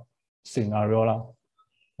simple scenario,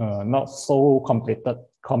 not so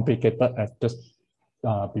complicated as just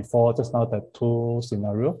before, just now the 2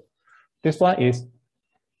 scenario. This one is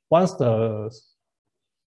once the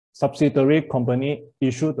subsidiary company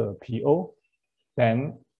issue the PO,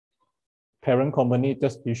 then parent company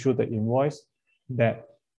just issue the invoice. That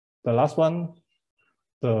the last one,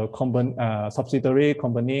 the subsidiary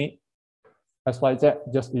company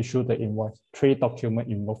XYZ just issue the invoice. 3 document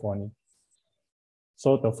involved only.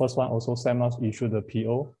 So the first one also same as issue the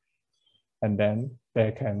PO, and then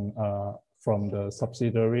they can from the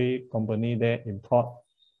subsidiary company they import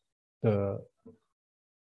the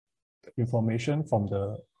information from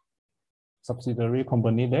the subsidiary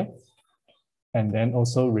company there, and then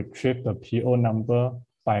also retrieve the PO number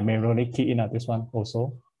by manually key in at this one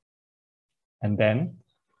also. And then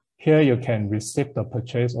here you can receive the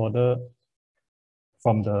purchase order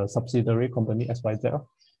from the subsidiary company XYZ.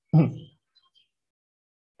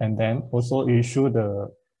 And then also issue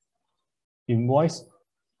the invoice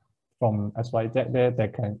from XYZ there. They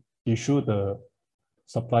can issue the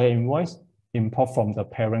supplier invoice, import from the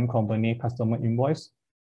parent company customer invoice.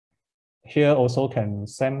 Here also can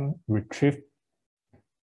send retrieve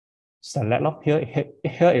select.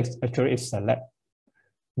 Here is actually is select,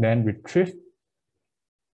 then retrieve.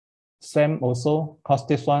 Same also, cause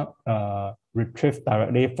this one retrieve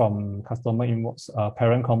directly from customer invoice,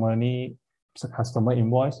 parent company customer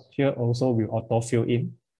invoice. Here also we auto fill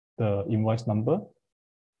in the invoice number.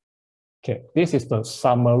 Okay, this is the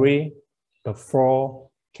summary the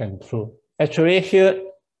flow can through. Actually here,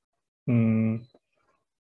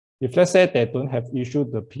 if let's say they don't have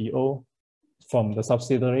issued the PO from the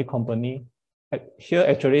subsidiary company, here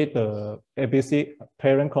actually the ABC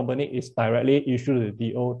parent company is directly issued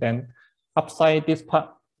the DO, then upside this part,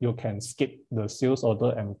 you can skip the sales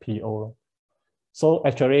order and PO. So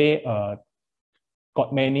actually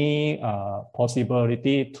got many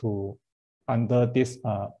possibility to under this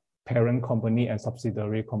parent company and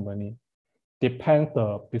subsidiary company. depends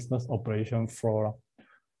the business operation flow.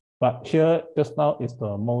 But here, just now is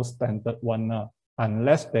the most standard one.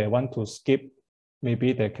 Unless they want to skip,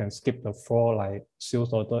 maybe they can skip the flow like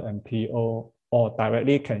sales order and PO, or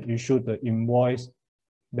directly can issue the invoice.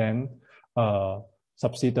 Then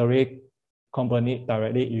subsidiary company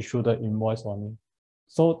directly issue the invoice on it.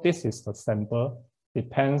 So this is the sample.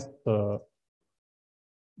 Depends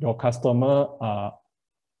your customer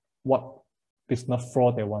what business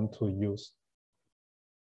flow they want to use.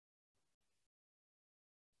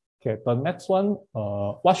 Okay, the next one,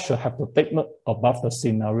 what should have to take note above the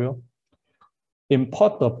scenario?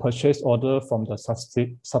 Import the purchase order from the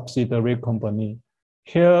subsidiary company.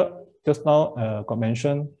 Here, just now got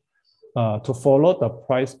mentioned, to follow the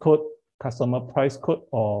price code, customer price code,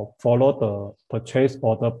 or follow the purchase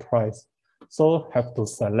order price. So have to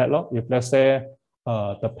select, if let's say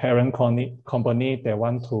the parent company, they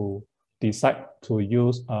want to decide to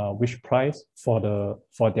use which price for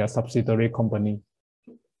their subsidiary company.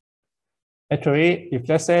 Actually, if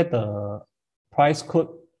let's say the price code,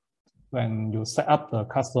 when you set up the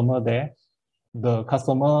customer there, the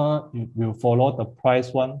customer will follow the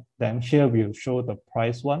price one, then here we'll show the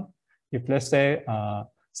price one. If let's say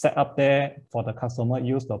set up there for the customer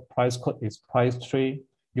use the price code is price 3,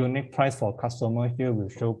 unique price for customer, here will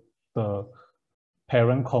show the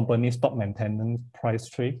parent company stock maintenance price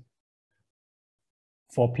 3.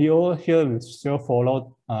 For PO, here we still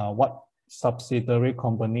follow what subsidiary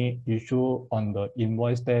company issue on the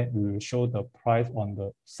invoice there, we will show the price on the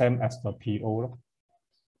same as the PO.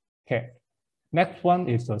 Okay, next one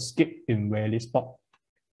is the skip invalid stock.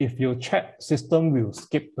 If you check, system will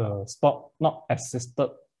skip the stock not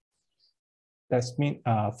existed. That means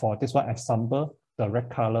for this one example, the red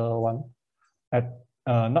color one,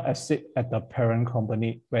 not exist at the parent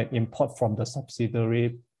company when import from the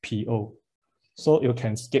subsidiary PO. So you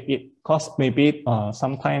can skip it because maybe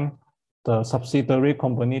sometime the subsidiary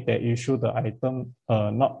company they issue the item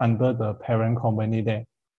not under the parent company there.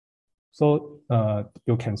 So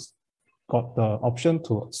you can got the option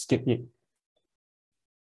to skip it.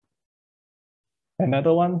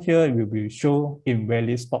 Another one here will be show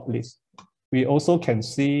invalid stock list. We also can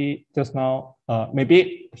see just now,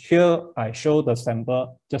 maybe here I show the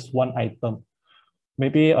sample, just one item.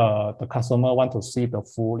 Maybe the customer want to see the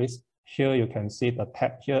full list. Here you can see the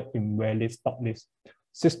tab here, invalid stock list.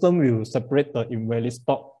 System will separate the invalid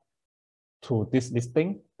stock to this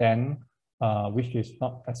listing, then which is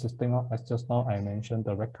not existing, as just now I mentioned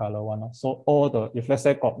the red color one. So all the, if let's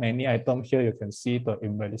say got many items here, you can see the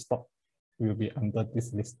invalid stock will be under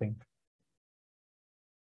this listing.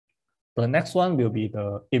 The next one will be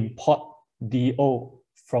the import DO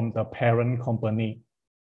from the parent company.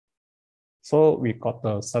 So we got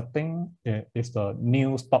the setting is the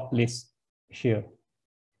new stock list here.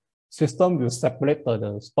 System will separate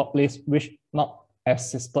the stock list which not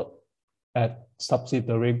existed at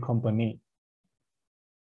subsidiary company.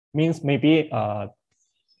 Means maybe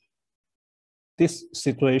this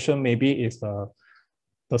situation maybe is the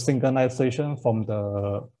synchronization from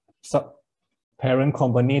the parent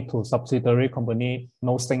company to subsidiary company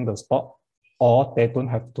no sync the stock, or they don't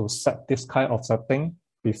have to set this kind of setting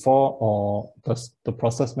before, or the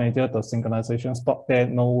process manager, the synchronization stock there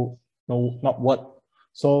not work.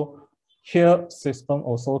 So here system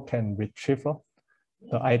also can retrieve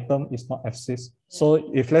the item is not exist.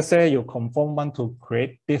 So if let's say you confirm want to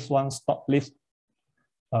create this one stock list,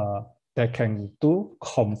 they can do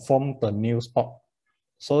confirm the new stock.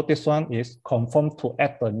 So this one is confirm to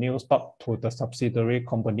add the new stock to the subsidiary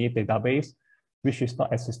company database, which is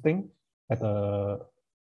not existing at the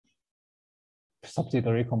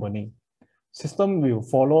subsidiary company. System will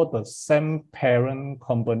follow the same parent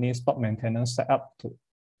company stock maintenance setup to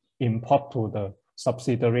import to the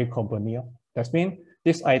subsidiary company. That means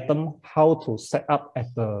this item, how to set up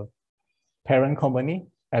at the parent company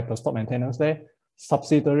at the stock maintenance there,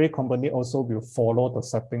 subsidiary company also will follow the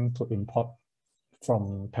setting to import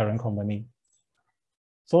from parent company.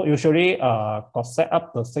 So usually got set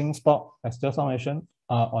up the same stock as just mentioned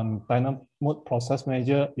on Dynamic Process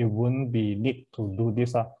Manager, it wouldn't be need to do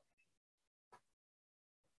this.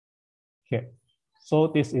 Okay, so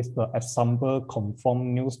this is the example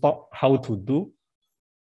confirm new stock, how to do.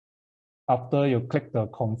 After you click the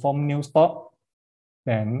confirm new stock,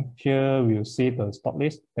 then here we'll see the stock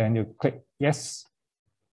list, then you click yes.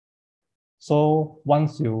 So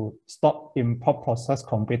once you stop import process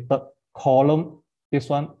completed column, this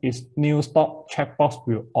one is new stock checkbox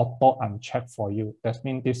will auto uncheck for you. That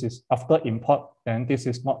means this is after import, then this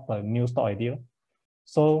is not the new stock idea.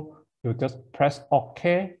 So you just press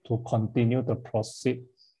OK to continue the process.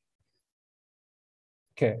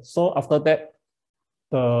 Okay, so after that,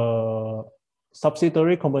 the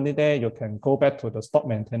subsidiary company there, you can go back to the stock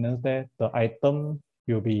maintenance there. The item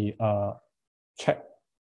will be checked.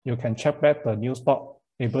 You can check back the new stock,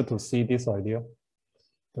 able to see this idea.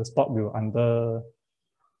 The stock will under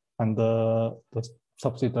the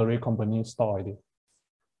subsidiary company stock ID.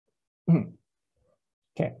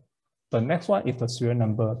 Okay, the next one is the serial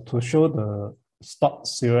number. To show the stock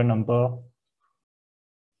serial number,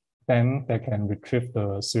 then they can retrieve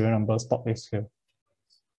the serial number stock list here.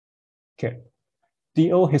 Okay,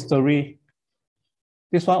 DO history.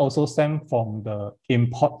 This one also sent from the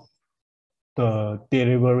import the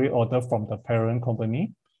delivery order from the parent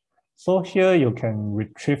company. So here you can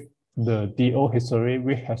retrieve the DO history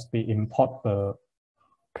which has been imported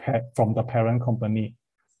from the parent company.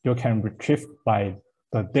 You can retrieve by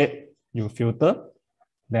the date you filter.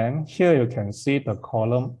 Then here you can see the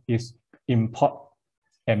column is import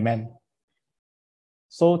amend.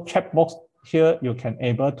 So checkbox here you can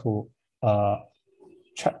able to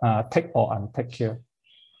take or untick here.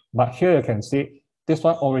 But here you can see this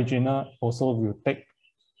one original also will take.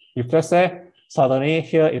 If let's say suddenly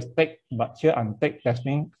here is tick, but here untick, that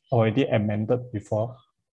means already amended before.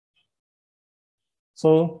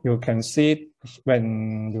 So you can see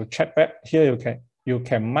when you check back here, you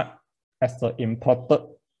can mark as the imported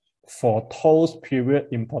for those period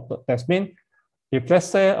imported. That means if let's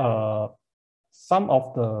say some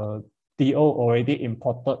of the DO already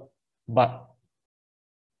imported, but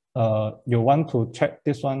you want to check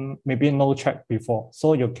this one, maybe no check before,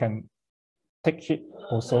 so you can take it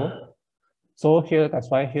also. So here, that's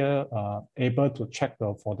why here able to check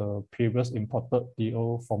for the previous imported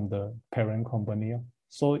DO from the parent company.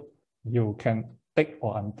 So you can take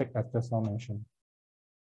or untick as just now mentioned.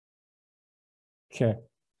 Okay.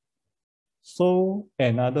 So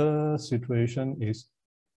another situation is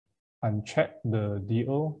uncheck the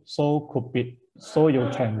DO. So could be, so you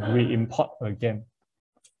can re-import again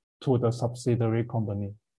to the subsidiary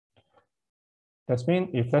company. That means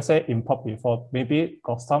if let's say import before, maybe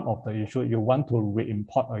got some of the issue you want to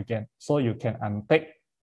re-import again. So you can untick,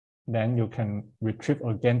 then you can retrieve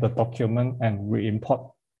again the document and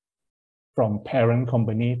re-import from parent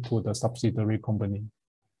company to the subsidiary company.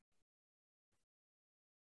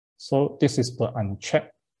 So this is the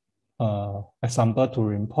unchecked example to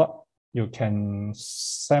re-import. You can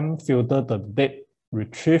filter the date,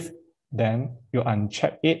 retrieve, then you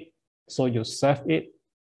uncheck it. So you save it.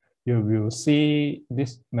 You will see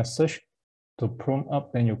this message to prompt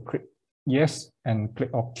up, then you click yes and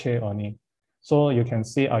click OK on it. So you can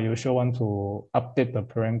see, are you sure want to update the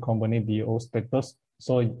parent company DO status?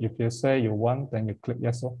 So if you say you want, then you click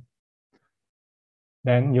yes.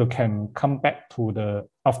 Then you can come back to the,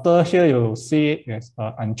 after here you'll see yes,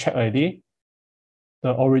 unchecked ID.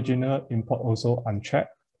 The original import also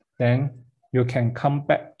unchecked. Then you can come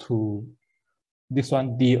back to this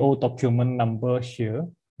one DO document number here.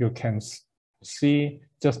 You can see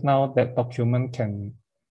just now that document can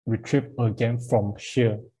retrieve again from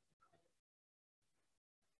here.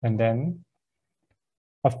 And then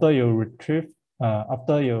after you retrieve,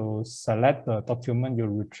 after you select the document, you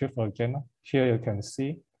retrieve again. Here you can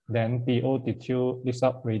see, then DO detail is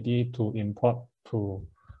up ready to import to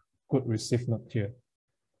good receive note here.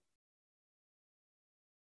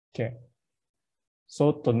 Okay.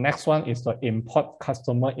 So the next one is the import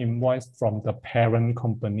customer invoice from the parent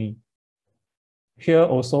company. Here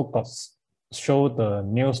also got show the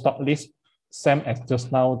new stock list, same as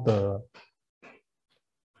just now the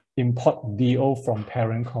import DO from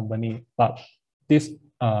parent company, but this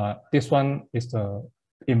one is the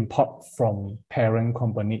import from parent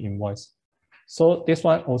company invoice. So this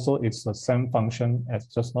one also is the same function as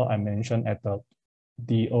just now I mentioned at the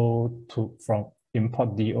DO from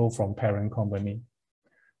import DO from parent company.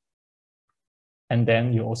 And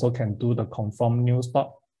then you also can do the confirm new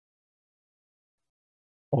stock.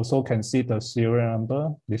 Also can see the serial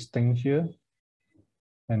number listing here.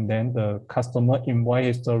 And then the customer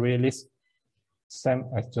invoice history list, same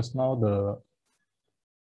as just now.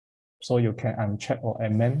 So you can uncheck or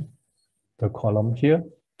amend the column here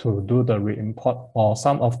to do the re-import, or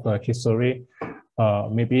some of the history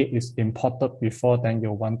maybe is imported before, then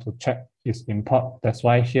you want to check is import. That's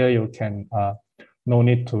why here you can no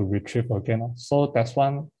need to retrieve again. So that's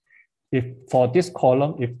one. If for this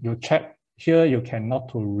column, if you check here, you cannot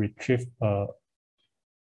to retrieve the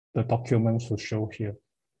documents to show here.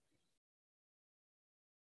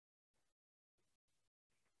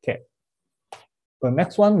 Okay. The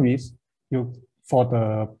next one is for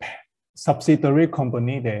the subsidiary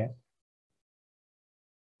company there,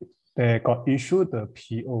 they got issued the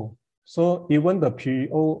PO. So even the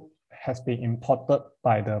PO has been imported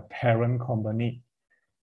by the parent company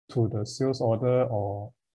to the sales order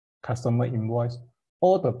or customer invoice,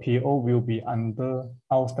 all the PO will be under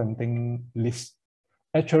outstanding list.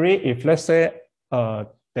 Actually, if let's say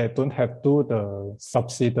they don't have to do the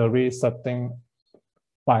subsidiary setting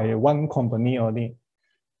by one company only,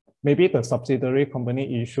 maybe the subsidiary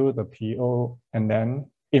company issue the PO and then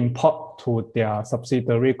import to their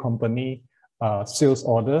subsidiary company sales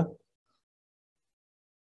order.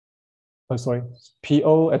 Sorry,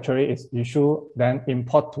 PO actually is issued, then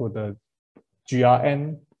import to the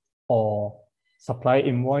GRN or supply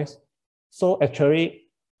invoice. So actually,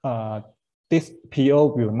 this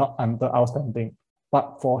PO will not under outstanding.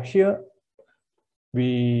 But for here,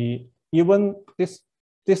 we even this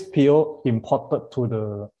PO imported to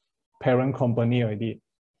the parent company already,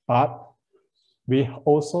 but we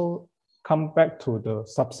also come back to the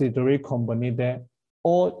subsidiary company there,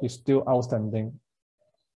 all is still outstanding.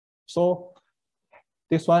 So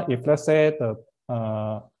this one, if let's say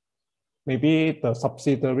the maybe the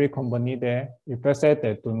subsidiary company there, if let's say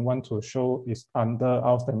they don't want to show is under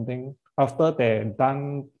outstanding, after they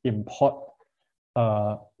done import,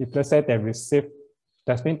 if let's say they receive,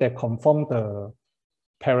 that means they confirm the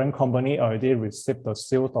parent company already received the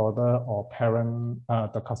sales order or parent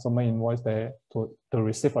the customer invoice there to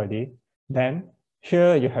receive already. Then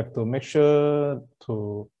here you have to make sure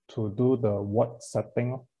to do the what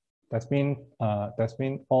setting. That means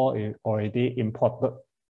all is already imported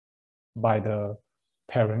by the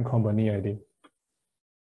parent company already.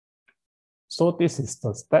 So this is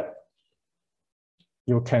the step.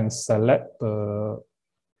 You can select the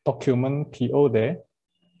document PO there.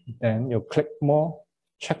 Then you click more,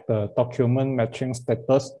 check the document matching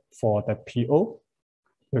status for the PO.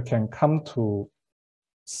 You can come to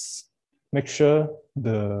make sure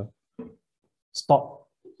the stock.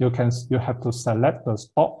 You have to select the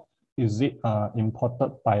stock. Is it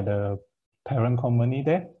imported by the parent company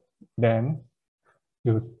there? Then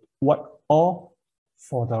you what all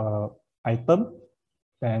for the item.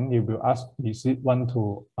 Then you will ask, is it want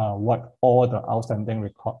to what all the outstanding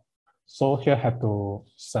record? So here have to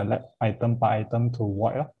select item by item to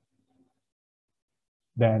void.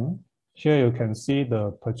 Then here you can see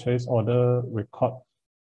the purchase order record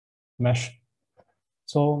mesh.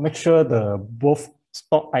 So make sure the both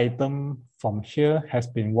stock item from here has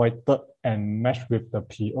been voided and meshed with the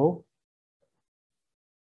PO.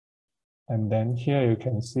 And then here you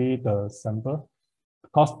can see the sample.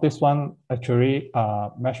 Because this one actually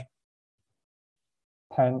mesh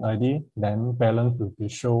 10 ID, then balance will be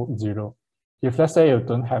show 0. If let's say you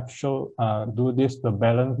don't have show do this, the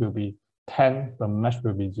balance will be 10, the mesh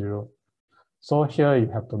will be 0. So here you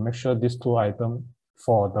have to make sure these two items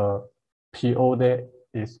for the PO there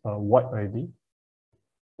is a void already.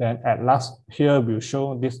 Then at last here will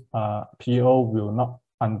show this PO will not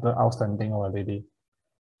under outstanding already.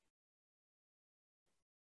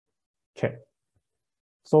 Okay.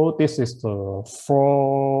 So this is the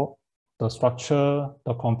structure,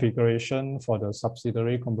 the configuration for the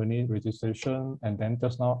subsidiary company registration, and then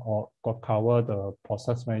just now got cover the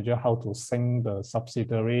process manager, how to sync the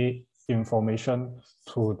subsidiary information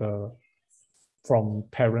to the from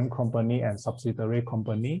parent company and subsidiary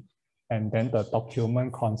company, and then the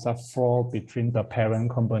document concept flow between the parent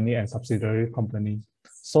company and subsidiary company.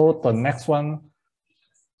 So the next one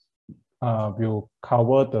will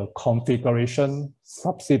cover the configuration,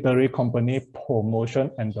 subsidiary company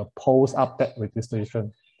promotion, and the post-update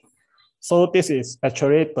registration. So this is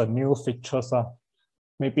actually the new features.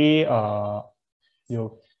 Maybe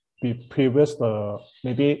you be previous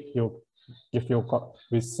maybe if you got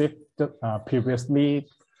received previously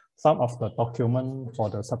some of the document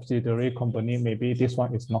for the subsidiary company, maybe this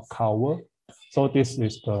one is not covered. So this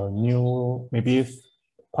is the new, maybe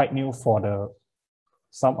quite new for the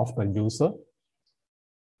some of the user.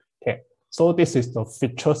 Okay, so this is the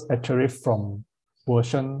features actually from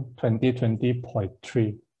version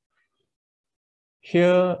 2020.3.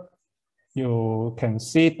 Here you can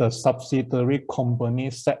see the subsidiary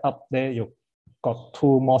company setup there. You got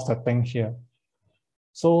two more settings here.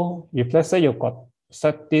 So if let's say you got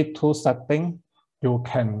set the two settings, you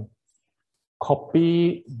can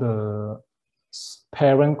copy the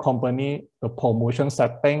parent company, the promotion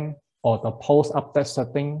setting, or the post-update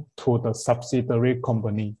setting to the subsidiary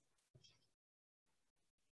company.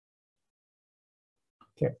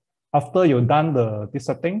 Okay, after you done this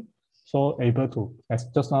setting, so able to, as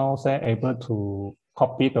just now said, able to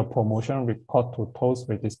copy the promotion record to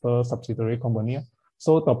post-register subsidiary company.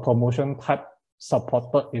 So the promotion type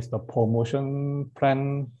supported is the promotion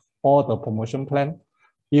plan or the promotion plan.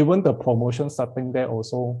 Even the promotion setting there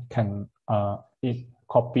also can it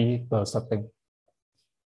copy the setting.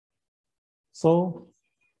 So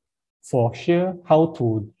for here, how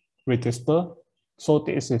to register. So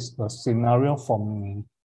this is the scenario from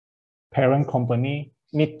parent company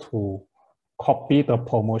need to copy the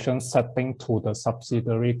promotion setting to the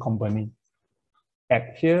subsidiary company.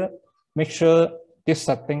 At here, make sure this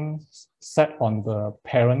setting set on the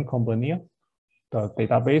parent company, the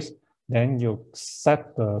database. Then you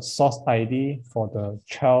set the source ID for the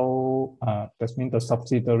child, that means the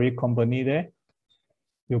subsidiary company there.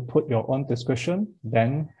 You put your own description,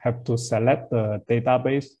 then have to select the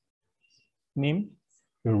database name.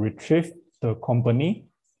 You retrieve the company,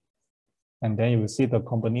 and then you will see the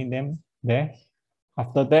company name there.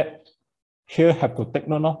 After that, here have to take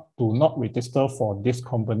note, do not register for this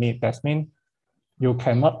company. That means you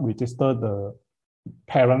cannot register the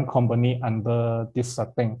parent company under this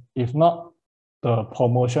setting. If not, the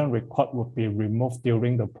promotion record would be removed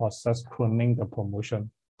during the process cloning the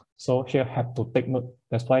promotion. So here have to take note.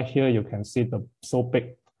 That's why here you can see the so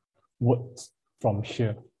big words from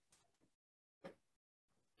here.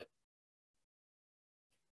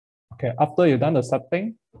 Okay, after you've done the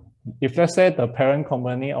setting, if let's say the parent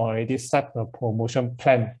company already set the promotion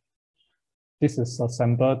plan, this is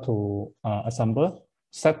assemble to assemble,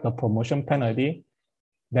 set the promotion plan already,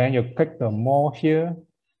 then you click the more here,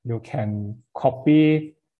 you can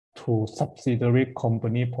copy to subsidiary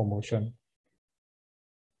company promotion.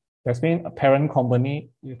 That means a parent company,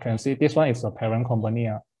 you can see this one is a parent company.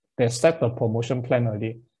 They set the promotion plan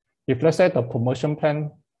already. If let's say the promotion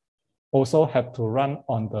plan also have to run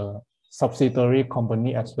on the subsidiary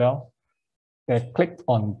company as well, they click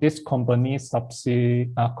on this company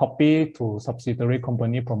copy to subsidiary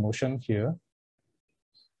company promotion here.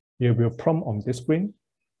 You will prompt on this screen.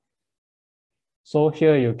 So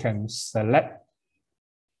here you can select,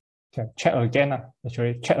 can check again,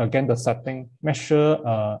 actually check again the setting, make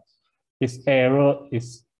sure its error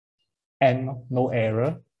is N, no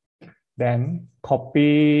error. Then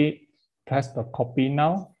copy, press the copy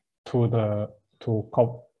now to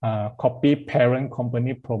copy parent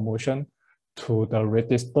company promotion to the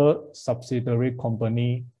registered subsidiary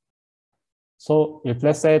company. So if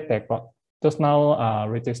let's say they got just now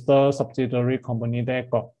registered subsidiary company, they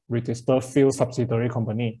got registered few subsidiary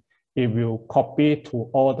company, it will copy to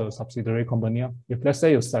all the subsidiary company. If let's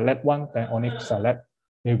say you select one, then only select,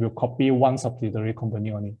 it will copy one subsidiary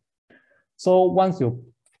company only. So once you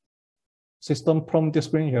system prompt this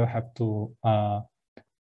screen, you have to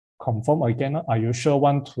confirm again, are you sure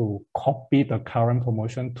want to copy the current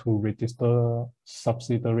promotion to register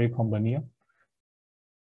subsidiary company?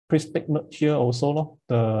 Please take note here also,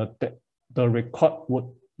 the record would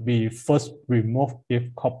be first removed if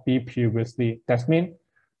copied previously. That means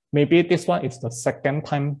maybe this one is the second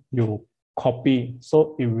time you copy,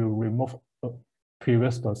 so it will remove the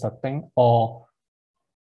previous setting, or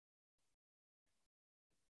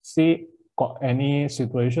see got any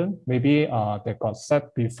situation, maybe they got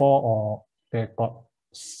set before or they got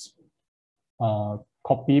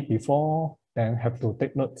copy before, then have to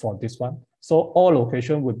take note for this one. So all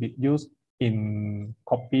location would be used in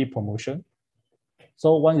copy promotion.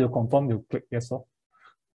 So once you confirm, you click yes.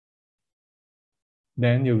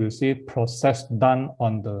 Then you will see process done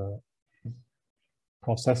on the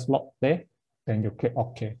process log there. Then you click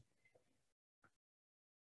OK.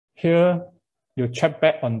 Here, you check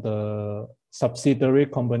back on the subsidiary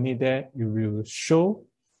company there, you will show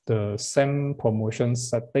the same promotion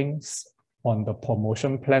settings on the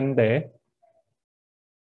promotion plan there.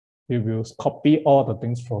 You will copy all the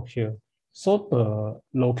things from here. So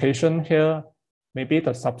the location here, maybe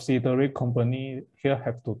the subsidiary company here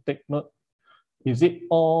have to take note. Is it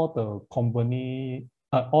all the company,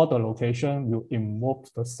 all the location will invoke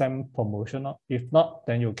the same promotion? If not,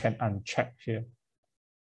 then you can uncheck here.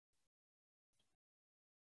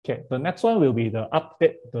 Okay, the next one will be the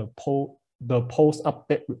update, the post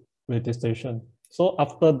update registration. So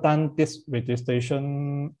after done this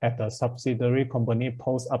registration at the subsidiary company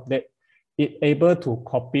post update, it able to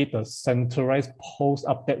copy the centralized post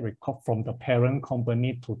update record from the parent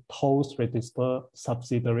company to post register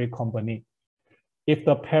subsidiary company. If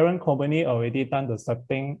the parent company already done the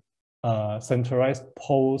setting centralized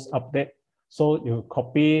post update, so you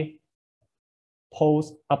copy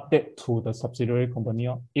post update to the subsidiary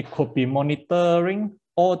company. It could be monitoring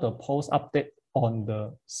all the post update on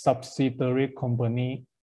the subsidiary company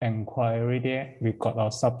inquiry there. We got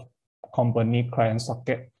our sub company client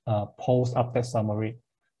socket post update summary.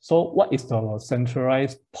 So what is the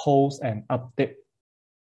centralized post and update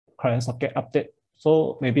client socket update?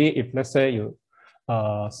 So maybe if let's say you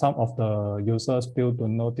some of the users still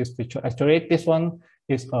don't know this feature. Actually, this one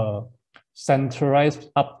is a centralized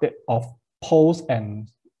update of post and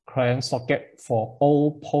client socket for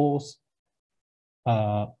all posts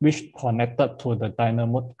which connected to the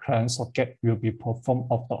Dynamo client socket will be performed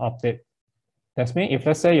auto update. That means if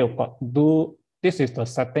let's say you got this is the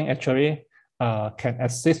setting actually can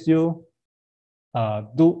assist you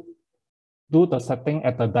do the setting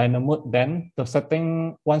at the Dynamo, then the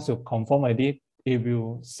setting once you confirm ID, it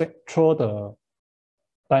will throw the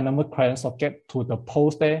Dynamo client socket to the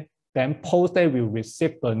post there. Then post there will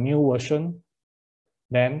receive the new version.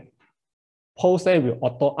 Then post there will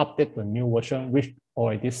auto update the new version which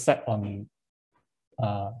already set on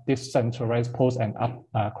this centralized post and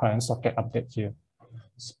client socket update here.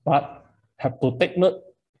 But have to take note,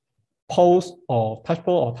 post or touch post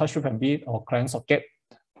or touch FMB or client socket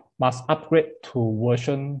must upgrade to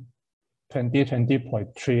version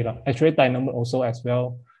 2020.3. Actually, Dynamo also as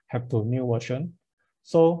well have the new version.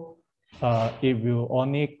 So it will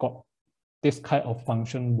only got this kind of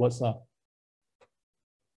function words.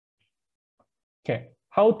 Okay,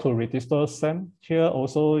 how to register SAM? Here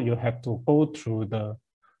also you have to go through the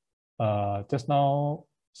just now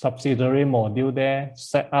subsidiary module there,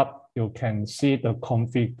 set up, you can see the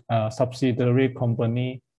config subsidiary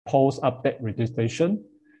company post update registration.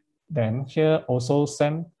 Then here also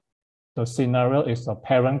SAM, the scenario is the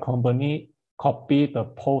parent company, copy the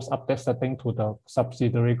post update setting to the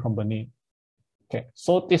subsidiary company. Okay,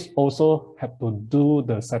 so this also have to do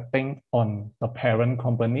the setting on the parent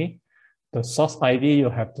company. The source ID you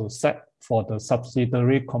have to set for the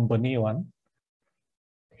subsidiary company one.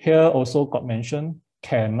 Here also got mentioned,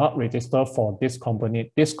 cannot register for this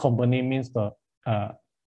company. This company means the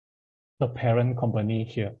parent company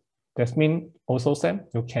here. That means also same,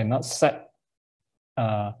 you cannot set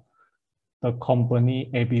the company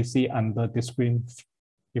ABC under this screen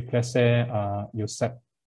if let's say you set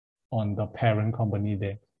on the parent company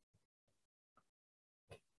there.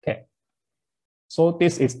 Okay, so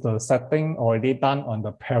this is the setting already done on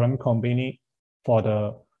the parent company for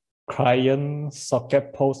the client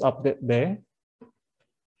socket post update there.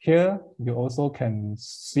 Here you also can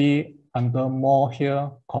see under more here,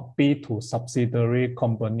 copy to subsidiary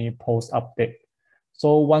company post update.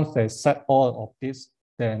 So once they set all of this,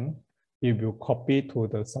 then it will copy to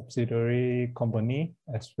the subsidiary company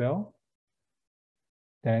as well.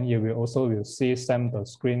 Then you will also see the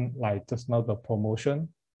screen like just now the promotion.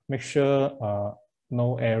 Make sure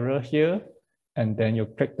no error here. And then you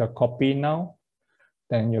click the copy now.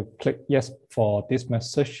 Then you click yes for this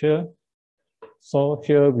message here. So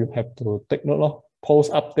here we have to take note of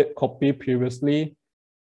post update copy previously.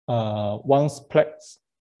 Once pressed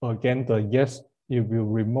again the yes, it will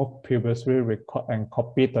remove previously record and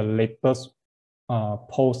copy the latest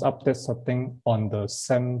post update setting on the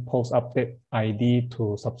same post update ID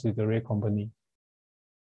to subsidiary company.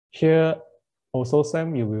 Here also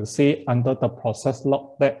same, you will see under the process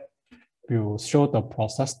log that will show the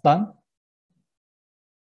process done.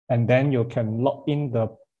 And then you can log in the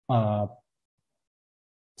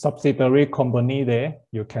subsidiary company there.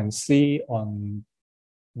 You can see on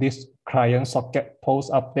this client socket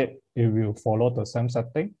post update, it will follow the same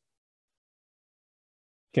setting.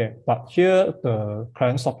 Okay, but here the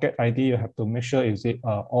client socket ID, you have to make sure is it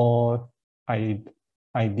all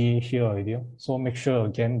ID here already. So make sure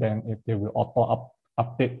again, then it will auto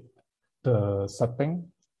update the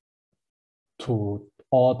setting to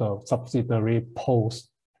all the subsidiary posts.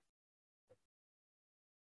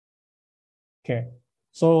 Okay,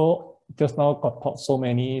 so just now got taught so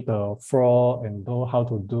many the fraud and know how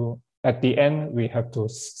to do. At the end, we have to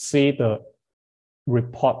see the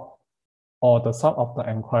report or the sum of the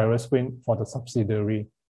inquiry screen for the subsidiary.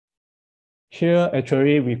 Here,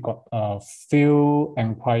 actually, we got a few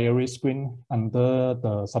inquiry screen under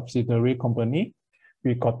the subsidiary company.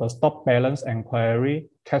 We got the stock balance inquiry,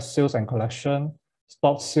 cash sales and collection,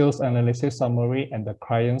 stock sales analysis summary, and the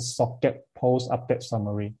client socket post update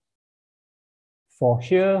summary. For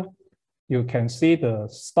here, you can see the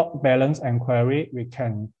stock balance inquiry. We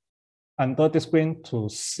can, under the screen, to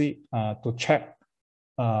see, to check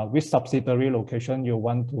which subsidiary location you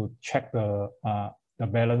want to check the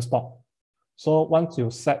balance stock. So once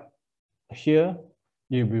you set here,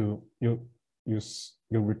 you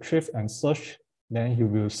retrieve and search, then you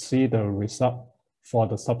will see the result for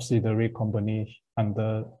the subsidiary company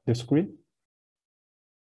under the screen.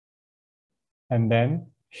 And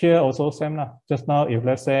then here also same lah. Just now, if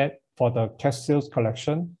let's say for the cash sales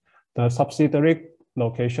collection, the subsidiary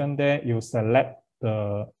location there, you select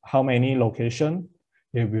the how many location.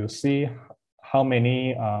 You will see how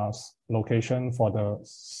many location for the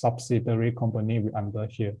subsidiary company under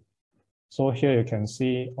here. So here you can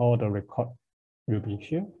see all the record will be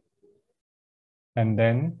here. And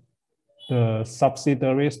then the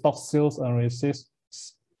subsidiary stock sales analysis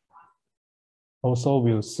also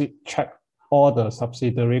will check all the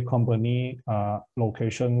subsidiary company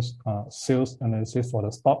locations sales analysis for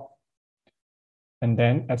the stock. And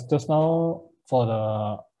then as just now for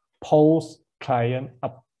the post client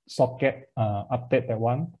socket update, that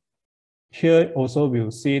one, here also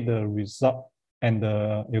we'll see the result, and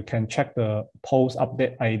you can check the post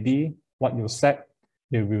update ID, what you set,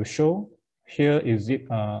 it will show. Here is it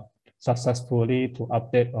successfully to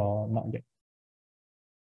update or not yet.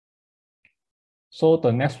 So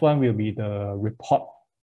the next one will be the report.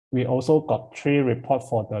 We also got 3 reports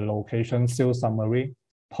for the location sales summary,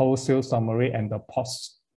 post sales summary, and the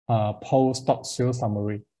post stock sales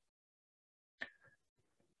summary.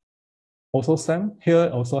 Also same, here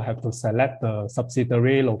also have to select the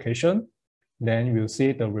subsidiary location. Then we'll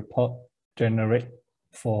see the report generate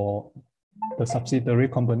for the subsidiary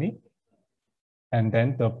company. And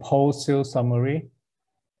then the post sales summary.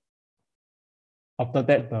 After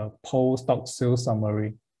that, the post stock sales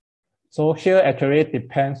summary. So here actually it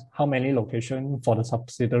depends how many locations for the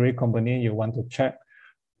subsidiary company you want to check.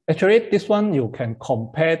 Actually, this one you can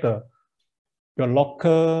compare your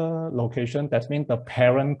local location, that means the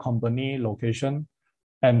parent company location,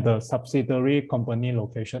 and the subsidiary company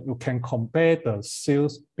location. You can compare the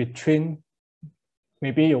sales between,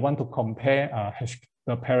 maybe you want to compare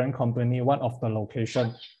the parent company, one of the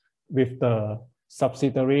location, with the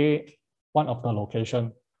subsidiary, one of the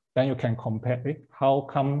location. Then you can compare it. How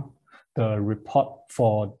come the report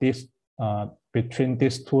for this between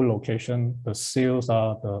these 2 locations, the sales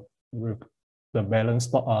are the balance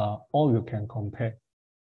stock are all you can compare.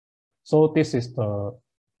 So this is the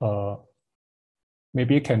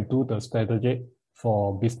maybe you can do the strategy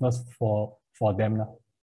for business for them now.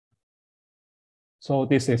 So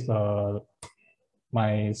this is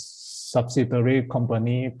my subsidiary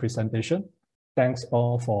company presentation. Thanks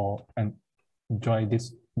all for enjoy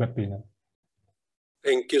this webinar.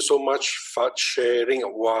 Thank you so much for sharing.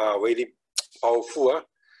 Wow, very powerful.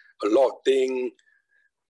 A lot of things.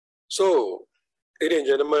 So, ladies and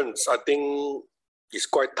gentlemen, I think it's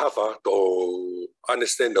quite tough to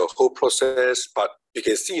understand the whole process, but you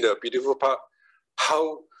can see the beautiful part,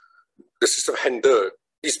 how the system handle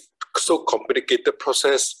this so complicated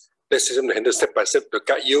process. The system handle step by step to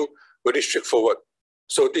guide you, very straightforward.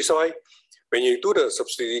 So this is why when you do the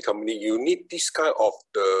subsidiary company, you need this kind of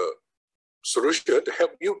the solution to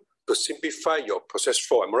help you to simplify your process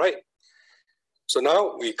flow. Am I right? So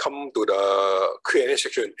now we come to the Q&A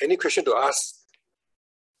section. Any question to ask?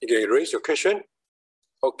 You can raise your question.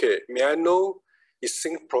 Okay, may I know is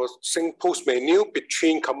sync post menu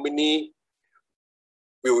between company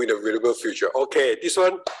will in the available future? Okay, this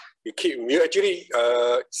one we keep mute. Actually,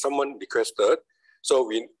 someone requested, so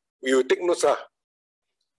we will take notes.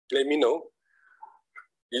 Let me know.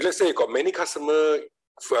 Let's say you got many customers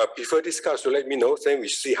prefer this car, so let me know. Then we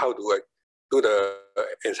see how to do the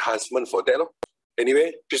enhancement for that.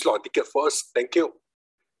 Anyway, please log a ticket for us. Thank you.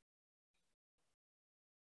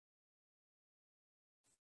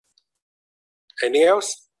 Anything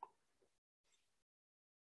else?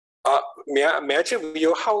 May I check with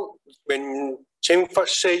you how when Chen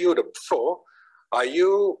first share you the floor,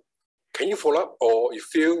 can you follow up, or you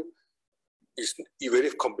feel it's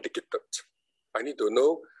very complicated? I need to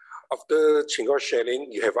know after Chen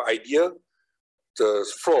sharing, you have an idea the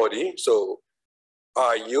floor already. So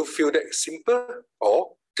you feel that simple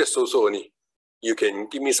or just so only? You can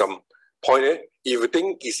give me some point. If you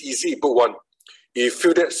think it's easy, put 1. If you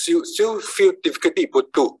feel that still feel difficulty,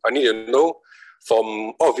 put 2. I need to know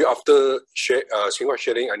from all of you after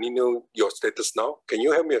sharing. I need to know your status now. Can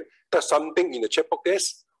you help me type something in the chat box?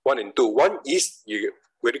 There's 1 and 2. 1 is you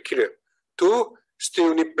very clear. 2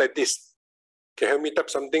 still need practice. Can you help me type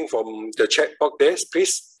something from the chat box there,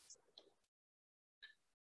 please?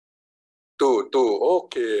 2.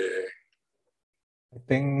 Okay. I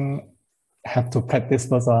think I have to practice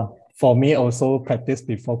first. For me, also practice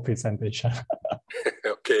before presentation.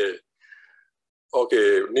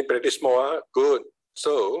 Okay, need practice more. Good.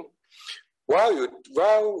 So while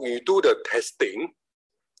you do the testing,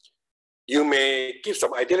 you may give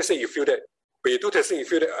some idea. Let's say you feel that when you do testing, you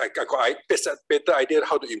feel that I got a better idea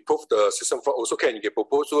how to improve the system flow. Also, can you get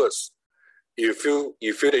propose to us? You feel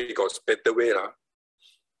that you got a better way.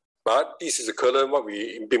 But this is the current what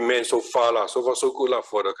we implement so far. So far, so good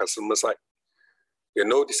for the customer side. You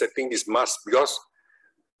know, this I think is must, because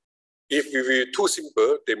if we too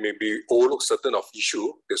simple, they may be overlook certain of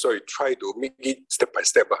issue. That's why we try to make it step by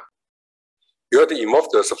step. You have to involve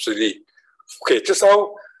the subsidy. Okay, just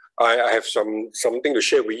now I have something to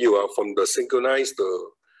share with you from the synchronized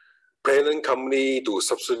parent company to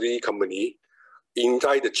subsidiary company,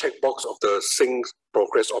 inside the checkbox of the sync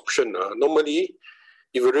progress option, normally,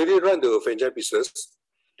 if you really run the franchise business,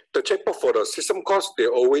 the checkbox for the system cost, they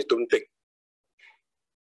always don't take.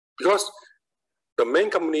 Because the main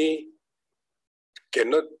company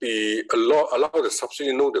cannot be allow the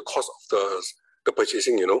subsidiary know the cost of the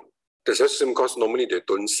purchasing, you know. The system cost, normally they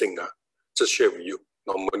don't sync. Just share with you.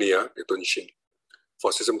 Normally, they don't sync.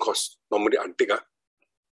 For system cost, normally untick.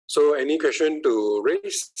 So any question to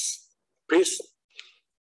raise, please?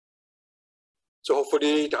 So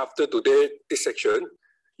hopefully after today, this section,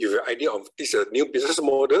 you have an idea of this new business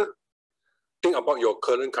model. Think about your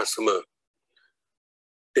current customer.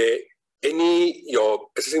 Your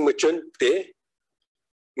existing merchant, they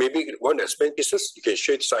maybe want to expand business, you can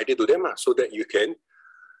share this idea to them so that you can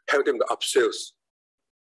help them to upsells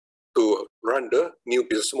to run the new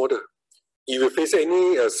business model. If you face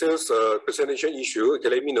any sales presentation issue, you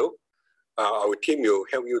can let me know. Our team will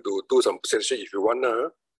help you to do some presentation if you want.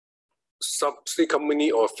 Subsidiary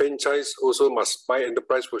company or franchise also must buy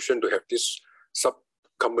enterprise version to have this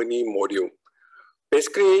sub-company module.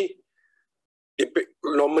 Basically,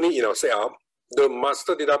 normally in our setup, the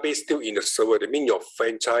master database still in the server. That means your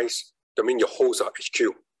franchise, that means your hosts are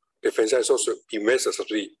HQ. The franchise also invest a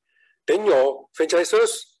subsidiary. Then your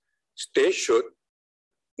franchisors, they should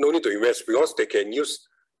no need to invest because they can use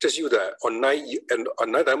the online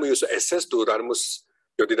Dynamo user access to Dynamo's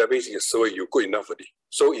your database in the server. You good enough already.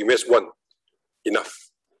 So invest one,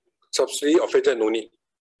 enough. Subsidiary or franchise no need.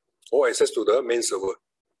 Or access to the main server.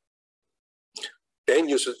 Then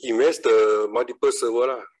you should invest the multiple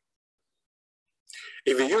server.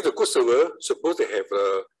 If you use the good server, suppose they have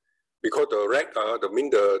we call the rack,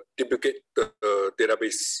 the duplicate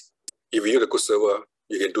database. If you use the good server,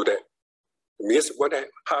 you can do that. It means one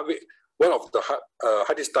of the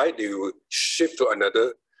hard disk type, they will shift to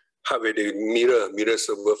another hardware, they mirror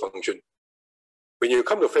server function. When you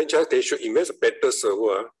come to franchise, they should invest a better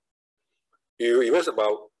server. You invest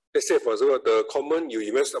about, let's say for example, the common, you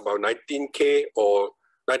invest about 19K or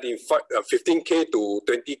 15K to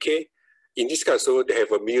 20K. In this kind of server, they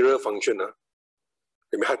have a mirror function.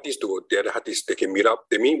 They may hard disk to the other hard disk, they can mirror up.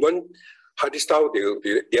 They mean one hard disk style,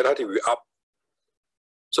 the other hard disk will up.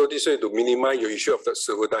 So this way to minimize your issue of the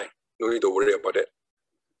server die. No need to worry about that.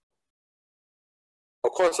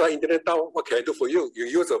 Of course, internet down, what can I do for you? You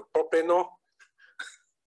use a broadband, no?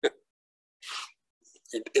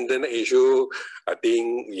 Internet issue, I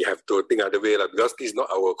think we have to think other way because this is not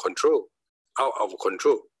our control, out of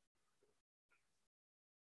control.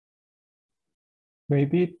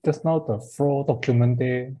 Maybe just now the flow document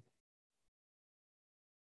there.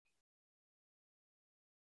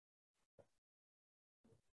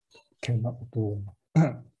 Cannot do.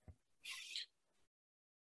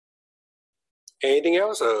 Anything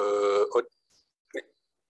else? No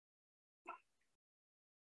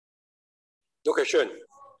question.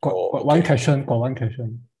 Got one question.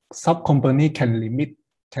 Sub company can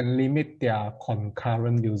limit their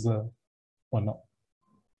concurrent user or not?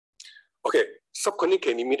 Okay, sub company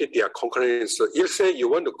can limit their concurrent user. If say you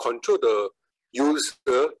want to control the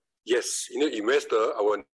user, yes, you know, invest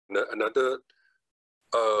another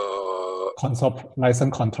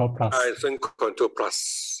license control plus. License control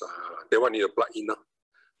plus. They want you to plug in.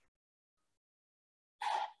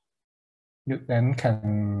 You then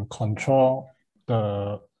can control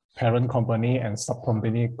the parent company and sub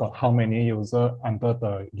company got how many users under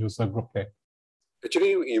the user group there.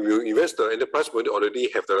 Actually, if you invest the enterprise model already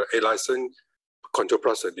have the license control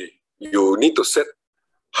plus already. You need to set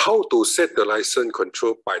how to set the license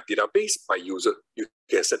control by database, by user. You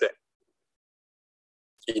can set that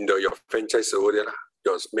in your franchise server there,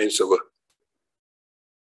 your main server.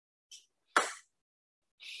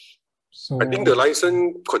 So I think the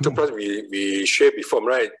license control plus we shared before,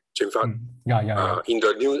 right, Chen Fan? Yeah. In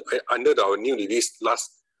the new under our new release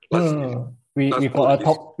last we got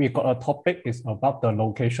a topic is about the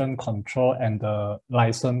location control and the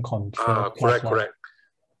license control. Correct.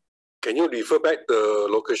 Can you refer back the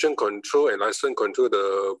location control and license control,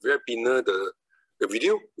 the webinar, the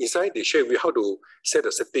video inside? They share with you how to set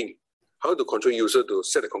the setting, how to control user to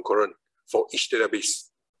set the concurrent for each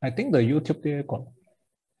database. I think the YouTube there got.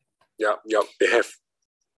 Yeah, they have.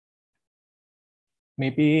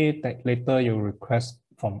 Maybe that later you request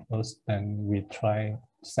from us, then we try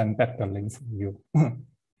send back the link for you.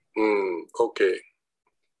 Okay.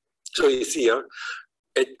 So you see, at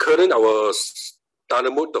current our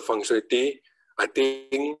Dynamo the functionality, I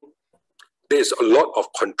think there's a lot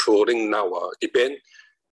of controlling now. Depend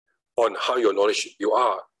on how your knowledge you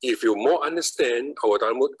are. If you more understand our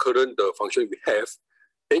Dynamo current the function we have,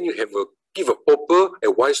 then you have a give a proper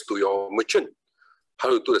advice to your merchant, how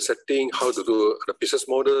to do the setting, how to do the business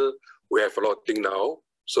model. We have a lot of things now.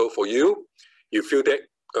 So for you, you feel that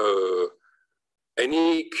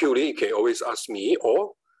any query, you can always ask me,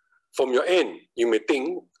 or from your end, you may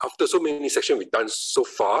think, after so many sessions we've done so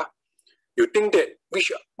far, you think that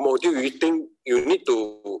which module you think you need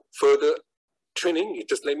to further training, you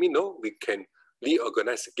just let me know. We can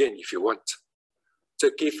reorganize again if you want.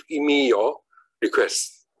 Just give me your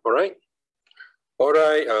request. All right. All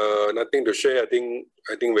right. Nothing to share. I think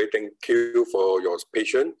very thank you for your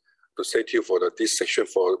patience to stay to you for this session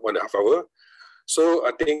for 1.5 hours. So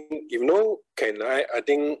I think if no, I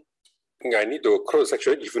think I need to close the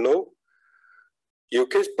section. If you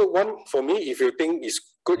can put one for me. If you think it's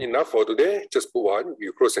good enough for today, just put one.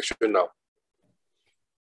 You close section now.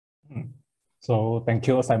 So thank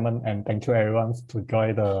you, Simon, and thank you everyone to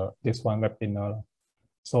join this one webinar.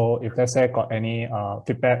 So if let's say got any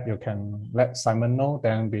feedback, you can let Simon know,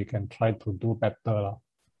 then we can try to do better.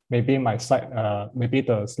 Maybe my slide, maybe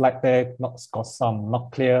the slide there got some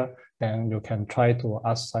not clear, then you can try to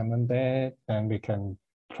ask Simon there, then we can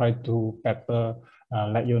try to better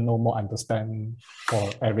let you know more understanding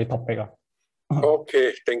for every topic.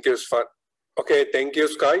 Okay, thank you, Sfat. Okay, thank you,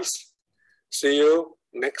 guys. See you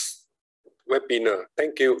next webinar.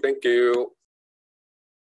 Thank you.